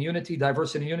 multiplicity and unity,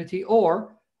 diversity and unity,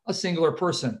 or a singular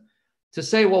person. To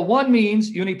say, well, one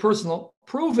means unipersonal,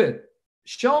 prove it.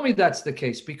 Show me that's the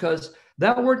case, because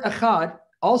That word echad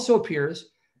also appears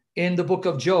in the book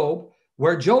of Job,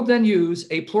 where Job then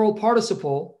used a plural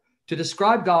participle to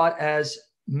describe God as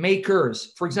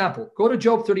makers. For example, go to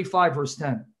Job 35, verse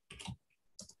 10.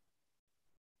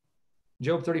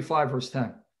 Job 35, verse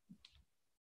 10.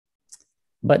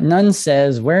 But none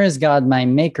says, where is God, my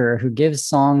maker, who gives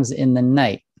songs in the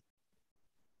night?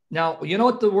 Now, you know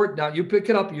what the word, now you pick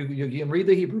it up, you can read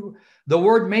the Hebrew. The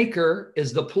word maker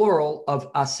is the plural of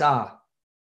asa.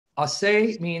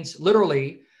 Ase means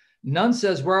literally, none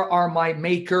says, where are my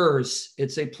makers?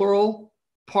 It's a plural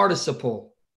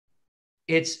participle.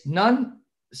 It's none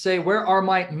say, where are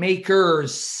my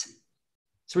makers?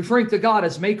 It's referring to God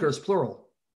as makers, plural.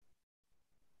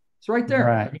 It's right there.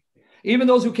 Right. Even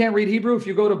those who can't read Hebrew, if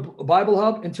you go to Bible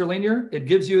Hub, interlinear, it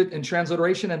gives you it in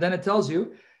transliteration, and then it tells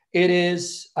you it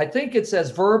is, I think it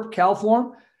says verb, cal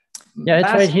form. Yeah,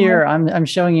 it's right here. I'm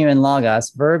showing you in Logos,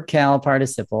 verb, cal,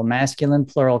 participle, masculine,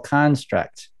 plural,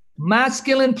 construct.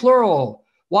 Masculine, plural.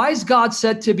 Why is God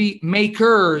said to be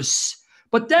makers?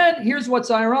 But then here's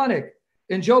what's ironic.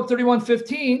 In Job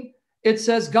 31:15, it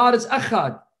says God is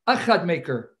echad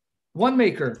maker, one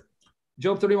maker.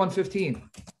 Job 31:15.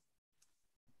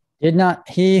 Did not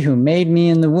he who made me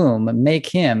in the womb make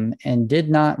him, and did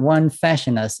not one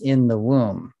fashion us in the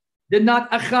womb? Did not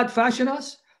echad fashion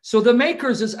us? So the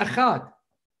makers is echad.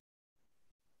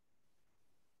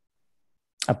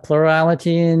 A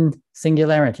plurality in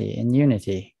singularity, in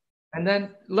unity. And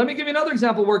then let me give you another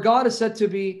example where God is said to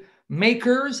be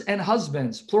makers and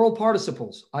husbands, plural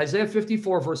participles. Isaiah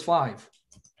 54, verse 5.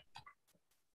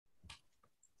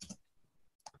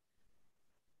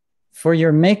 For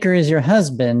your maker is your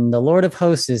husband, the Lord of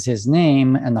hosts is his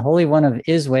name, and the Holy One of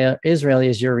Israel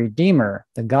is your Redeemer,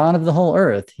 the God of the whole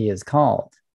earth, he is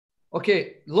called.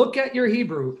 Okay, look at your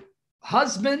Hebrew.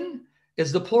 Husband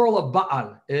is the plural of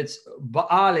Baal. It's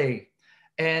Baale.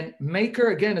 And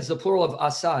maker, again, is the plural of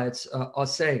Asa. It's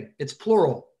Ase. It's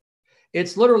plural.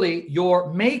 It's literally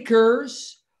your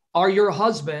makers are your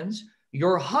husbands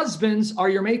are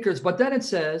your makers. But then it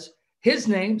says his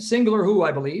name, singular who,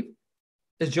 I believe,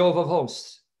 is Jehovah of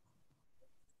hosts.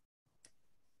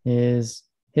 Is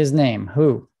his name,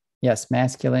 who? Yes,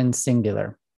 masculine,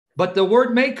 singular. But the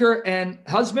word maker and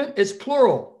husband is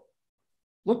plural.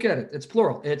 Look at it. It's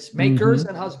plural. It's makers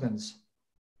and husbands.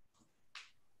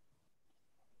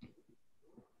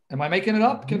 Am I making it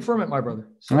up? Confirm it, my brother.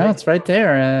 So well, it's right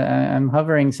there. I'm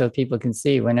hovering so people can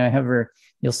see. When I hover,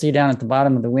 you'll see down at the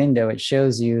bottom of the window, it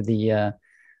shows you the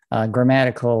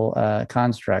grammatical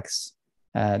constructs.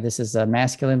 This is a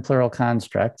masculine plural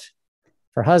construct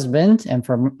for husband, and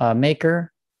for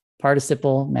maker,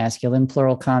 participle, masculine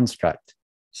plural construct.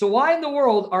 So why in the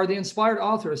world are the inspired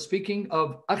authors speaking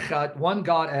of echad, one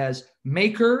God, as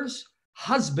makers,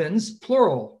 husbands,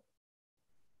 plural?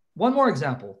 One more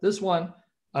example. This one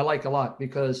I like a lot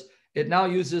because it now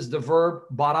uses the verb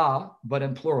bara, but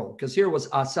in plural, because here was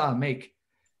asa, make.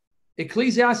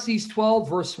 Ecclesiastes 12,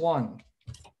 verse 1.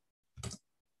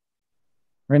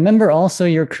 Remember also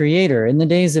your Creator in the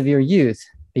days of your youth,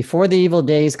 before the evil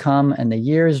days come and the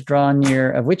years draw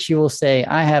near, of which you will say,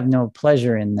 I have no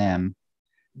pleasure in them.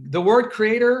 The word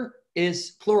creator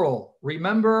is plural.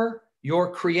 Remember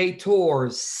your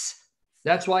creators.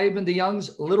 That's why even the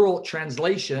Young's literal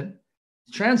translation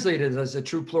translated as a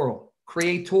true plural.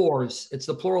 Creators. It's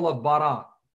the plural of bara.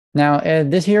 Now,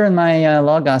 this here in my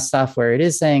Logos software, it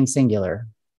is saying singular.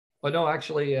 Oh, no,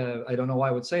 actually, I don't know why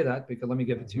I would say that, because let me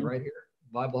give it to you right here.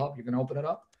 Bible Hub, you can open it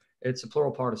up. It's a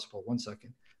plural participle. 1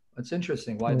 second. It's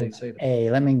interesting why they say that. Hey,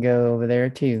 let me go over there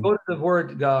too. Go to the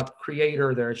word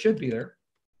creator there. It should be there.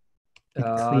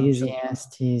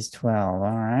 Ecclesiastes 12. All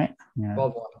right. Yeah.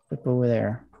 Flip over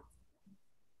there.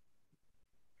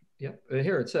 Yep.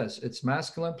 Here it says it's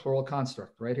masculine plural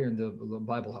construct right here in the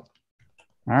Bible Hub.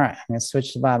 All right. I'm going to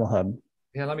switch to Bible Hub.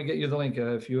 Yeah. Let me get you the link.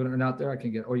 If you are not there, I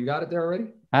can get. Oh, you got it there already?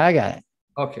 I got it.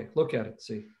 Okay. Look at it.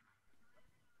 See.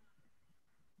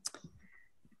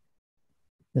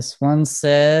 This one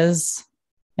says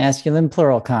masculine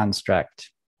plural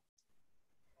construct.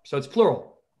 So it's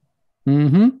plural.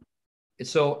 Mm-hmm.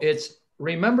 So it's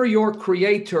remember your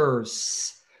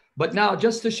creators. But now,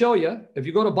 just to show you, if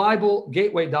you go to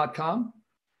BibleGateway.com,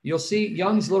 you'll see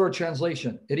Young's literal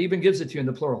translation. It even gives it to you in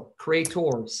the plural,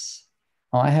 creators.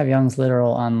 Oh, I have Young's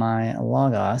literal on my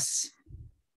Logos.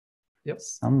 Yep.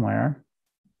 Somewhere.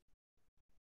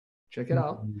 Check it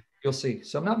out. You'll see.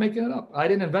 So I'm not making it up. I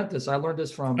didn't invent this. I learned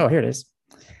this from. Oh, here it is.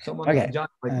 Someone. Okay. John,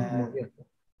 I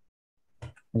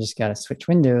just got to switch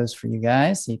windows for you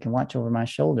guys so you can watch over my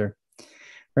shoulder.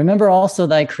 Remember also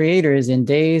thy Creator is in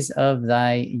days of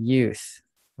thy youth.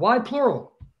 Why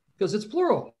plural? Because it's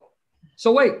plural.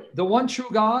 So wait, the one true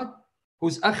God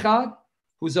who's echad,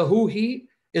 who's a who, he,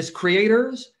 is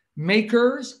creators,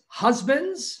 makers,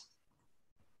 husbands.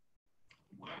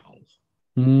 Wow.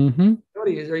 Mm-hmm.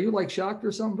 Jody, are you like shocked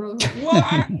or something, brother? Well,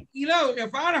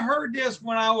 if I'd have heard this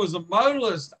when I was a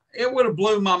modalist, it would have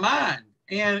blew my mind.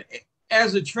 And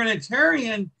as a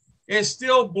Trinitarian, it's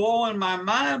still blowing my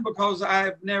mind because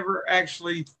I've never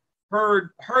actually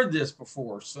heard this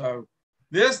before. So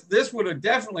this would have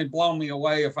definitely blown me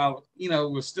away if I,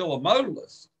 was still a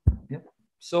modalist. Yep.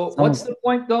 So what's the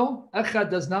point though?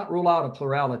 Echad does not rule out a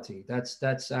plurality.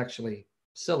 That's actually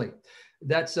silly.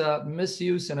 That's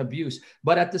misuse and abuse.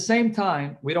 But at the same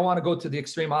time, we don't want to go to the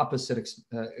extreme opposite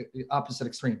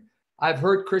extreme. I've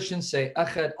heard Christians say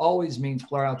echad always means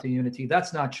plurality and unity.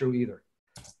 That's not true either.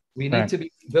 We need to be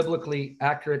biblically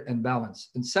accurate and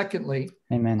balanced. And secondly,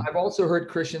 amen. I've also heard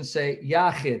Christians say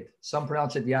yachid, some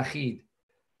pronounce it yachid,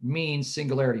 means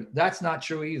singularity. That's not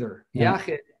true either. Yeah.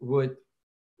 Yachid would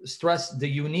stress the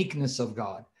uniqueness of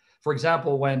God. For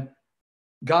example, when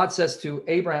God says to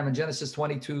Abraham in Genesis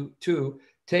 22:2,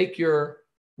 take your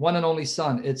one and only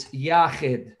son, it's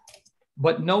yachid.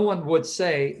 But no one would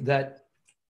say that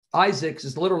Isaac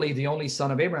is literally the only son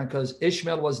of Abraham because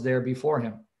Ishmael was there before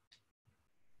him.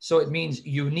 So it means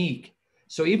unique.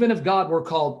 So even if God were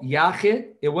called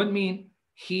Yachid, it wouldn't mean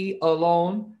he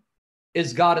alone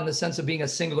is God in the sense of being a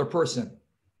singular person.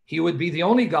 He would be the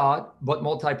only God, but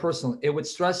multi-personal. It would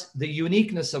stress the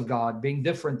uniqueness of God being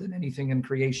different than anything in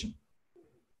creation.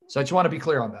 So I just want to be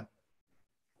clear on that.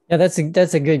 Yeah,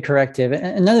 that's a good corrective.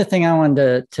 Another thing I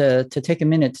wanted to take a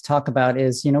minute to talk about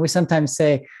is, we sometimes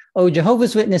say, oh,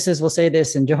 Jehovah's Witnesses will say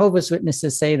this and Jehovah's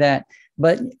Witnesses say that.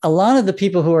 But a lot of the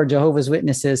people who are Jehovah's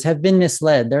Witnesses have been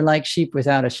misled. They're like sheep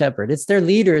without a shepherd. It's their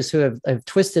leaders who have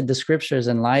twisted the scriptures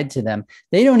and lied to them.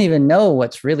 They don't even know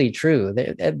what's really true.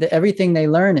 Everything they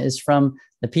learn is from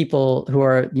the people who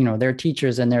are, their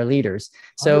teachers and their leaders.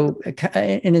 So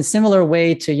in a similar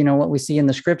way to, what we see in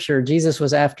the scripture, Jesus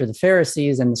was after the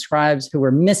Pharisees and the scribes who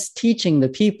were misteaching the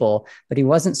people, but he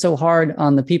wasn't so hard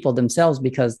on the people themselves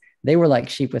because they were like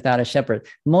sheep without a shepherd.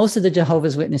 Most of the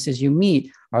Jehovah's Witnesses you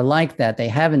meet are like that. They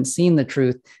haven't seen the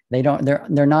truth. They're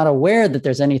not aware that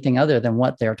there's anything other than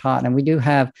what they're taught. And we do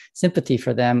have sympathy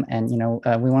for them. And,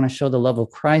 we want to show the love of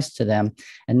Christ to them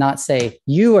and not say,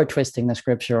 you are twisting the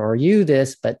scripture or you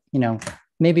this, but,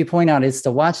 maybe point out it's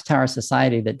the Watchtower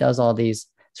Society that does all these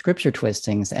scripture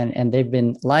twistings and they've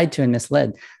been lied to and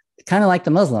misled, kind of like the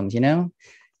Muslims,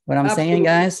 what I'm saying,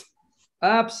 guys?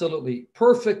 Absolutely.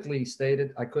 Perfectly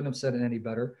stated. I couldn't have said it any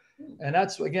better. And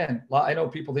that's, again, I know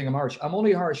people think I'm harsh. I'm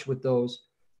only harsh with those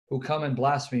who come and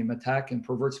blaspheme, attack, and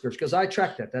pervert scripture, because I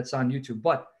track that. That's on YouTube.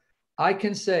 But I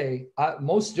can say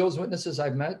most Jehovah's Witnesses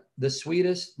I've met, the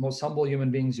sweetest, most humble human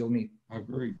beings you'll meet. I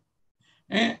agree.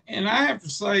 And I have to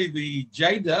say the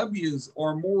JWs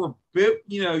are more,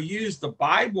 use the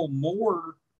Bible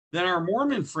more than our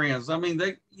Mormon friends. I mean,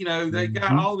 they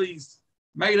got all these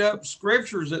made up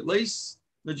scriptures. At least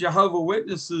the Jehovah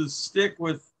Witnesses stick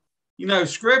with,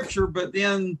 scripture, but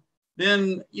then,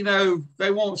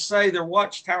 they won't say their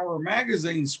Watchtower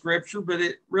magazine scripture, but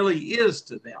it really is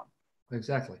to them.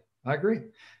 Exactly. I agree.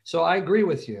 So I agree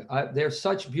with you. They're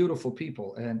such beautiful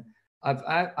people. And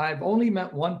I've only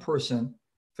met one person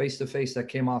face to face that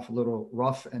came off a little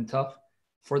rough and tough.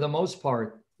 For the most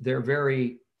part, they're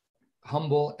very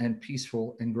humble and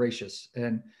peaceful and gracious.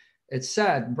 And it's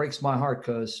sad and breaks my heart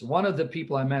because one of the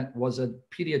people I met was a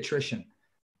pediatrician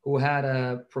who had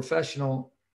a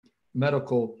professional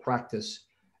medical practice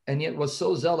and yet was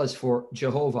so zealous for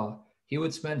Jehovah. He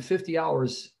would spend 50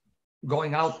 hours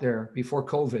going out there before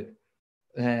COVID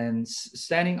and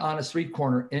standing on a street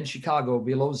corner in Chicago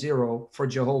below zero for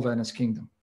Jehovah and his kingdom.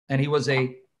 And he was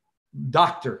a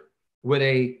doctor with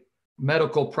a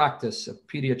medical practice, a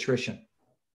pediatrician.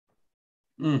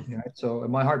 Yeah, so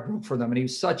my heart broke for them. And he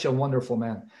was such a wonderful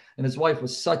man. And his wife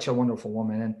was such a wonderful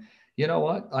woman. And you know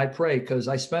what? I pray because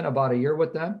I spent about a year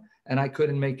with them and I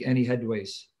couldn't make any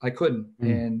headways. I couldn't.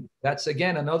 And that's,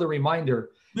 again, another reminder.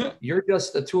 Yeah. You're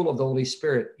just a tool of the Holy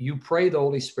Spirit. You pray the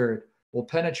Holy Spirit will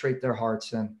penetrate their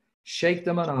hearts and shake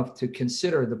them enough to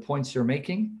consider the points you're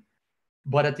making.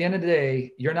 But at the end of the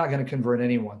day, you're not going to convert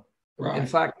anyone. Right. In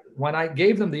fact, when I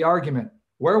gave them the argument,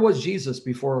 where was Jesus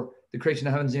before the creation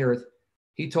of heavens and the earth?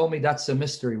 He told me that's a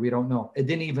mystery. We don't know. It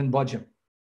didn't even budge him.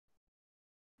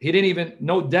 He didn't even,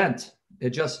 no dent. It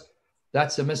just,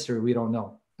 that's a mystery. We don't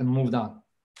know. And moved on.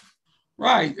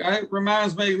 Right. It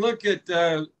reminds me, look at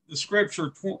the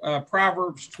scripture,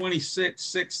 Proverbs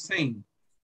 26:16.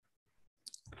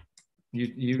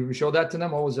 You showed that to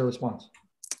them? What was their response?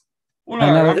 Well, I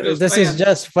no, know this is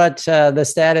just what the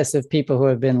status of people who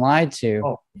have been lied to.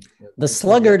 Oh, the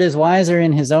sluggard is wiser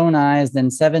in his own eyes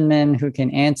than 7 men who can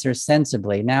answer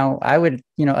sensibly. Now, I would,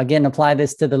 again, apply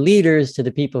this to the leaders, to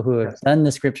the people who have done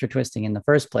the scripture twisting in the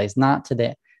first place, not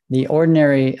to the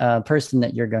ordinary person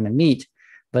that you're going to meet.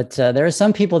 But there are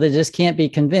some people that just can't be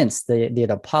convinced. The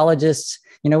apologists,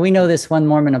 we know this one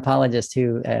Mormon apologist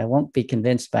who won't be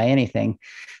convinced by anything.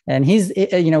 And he's,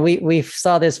 we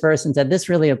saw this verse and said, this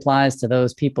really applies to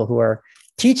those people who are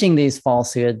teaching these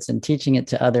falsehoods and teaching it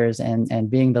to others and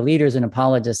being the leaders and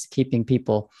apologists, keeping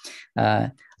people.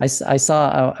 I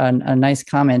saw a nice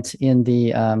comment in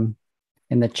the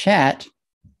chat.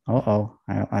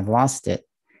 I've lost it.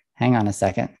 Hang on a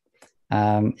second.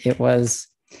 It was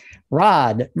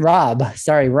Rob. Rob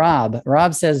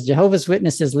says Jehovah's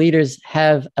Witnesses leaders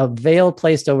have a veil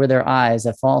placed over their eyes,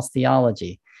 a false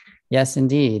theology. Yes,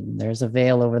 indeed. There's a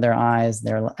veil over their eyes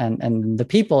there, and the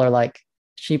people are like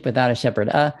sheep without a shepherd.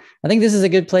 I think this is a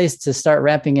good place to start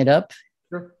wrapping it up.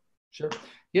 Sure.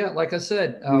 Yeah, like I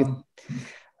said,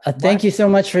 thank you so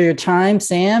much for your time,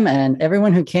 Sam, and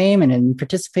everyone who came and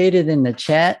participated in the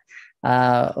chat.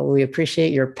 We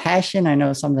appreciate your passion. I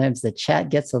know sometimes the chat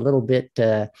gets a little bit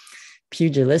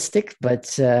pugilistic, but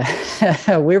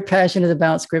we're passionate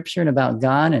about Scripture and about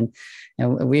God, and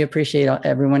we appreciate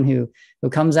everyone who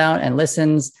comes out and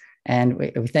listens. And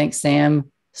we thank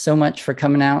Sam so much for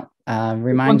coming out.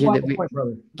 Remind you that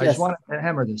brother. I just want to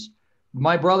hammer this.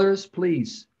 My brothers,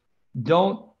 please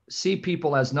don't see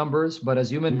people as numbers, but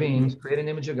as human beings, create an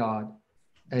image of God,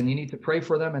 and you need to pray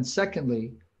for them. And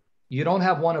secondly, you don't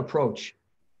have one approach.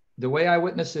 The way I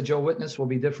witness to Joe Witness will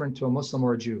be different to a Muslim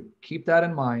or a Jew. Keep that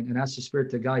in mind and ask the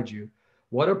Spirit to guide you.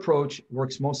 What approach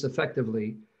works most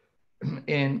effectively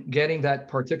in getting that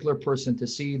particular person to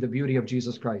see the beauty of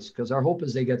Jesus Christ? Because our hope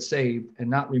is they get saved and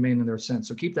not remain in their sin.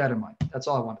 So keep that in mind. That's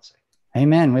all I want to say.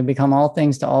 Amen. We become all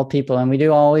things to all people, and we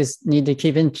do always need to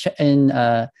keep in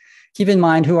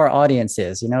mind who our audience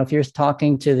is. If you're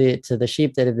talking to the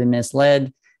sheep that have been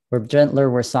misled, we're gentler,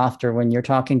 we're softer. When you're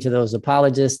talking to those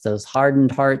apologists, those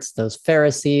hardened hearts, those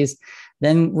Pharisees,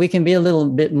 then we can be a little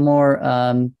bit more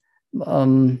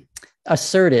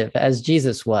assertive, as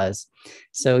Jesus was.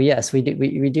 So yes, we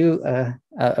do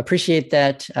appreciate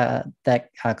that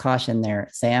caution there,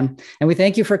 Sam. And we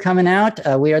thank you for coming out.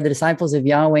 We are the Disciples of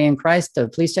Yahweh in Christ.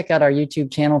 Please check out our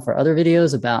YouTube channel for other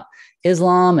videos about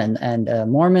Islam and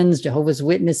Mormons, Jehovah's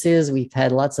Witnesses. We've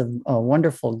had lots of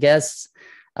wonderful guests.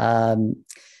 We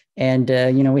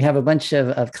have a bunch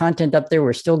of content up there.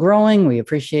 We're still growing. We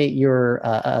appreciate your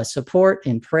support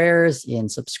in prayers, in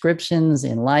subscriptions,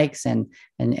 in likes, and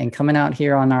coming out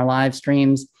here on our live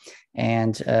streams.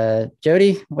 And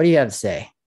Jody, what do you have to say?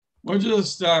 Well,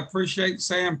 just appreciate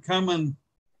Sam coming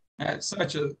at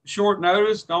such a short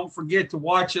notice. Don't forget to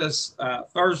watch us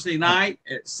Thursday night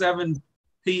at 7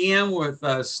 p.m. with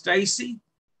Stacy.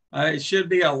 It should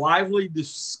be a lively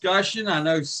discussion. I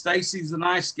know Stacy's a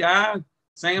nice guy.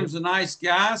 Sam's a nice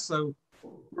guy, so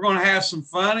we're going to have some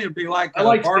fun. It'll be like a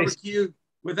barbecue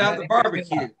without the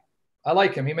barbecue. I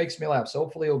like him. He makes me laugh. So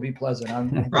hopefully it'll be pleasant.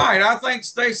 Right. I think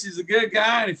Stacy's a good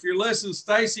guy. And if you're listening,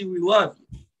 Stacy, we love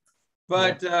you.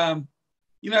 But,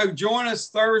 join us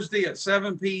Thursday at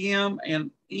 7 p.m.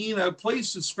 And, please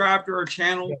subscribe to our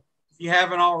channel if you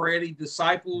haven't already,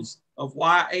 Disciples of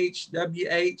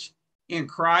YHWH in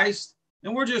Christ.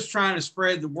 And we're just trying to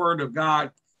spread the word of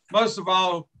God. Most of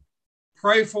all,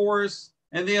 pray for us.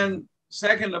 And then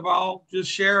second of all,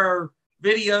 just share our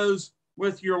videos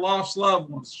with your lost loved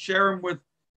ones. Share them with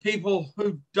people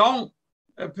who don't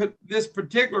put this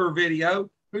particular video,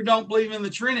 who don't believe in the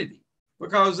Trinity,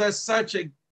 because that's such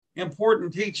an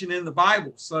important teaching in the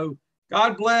Bible. So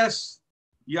God bless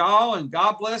y'all, and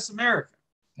God bless America.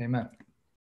 Amen.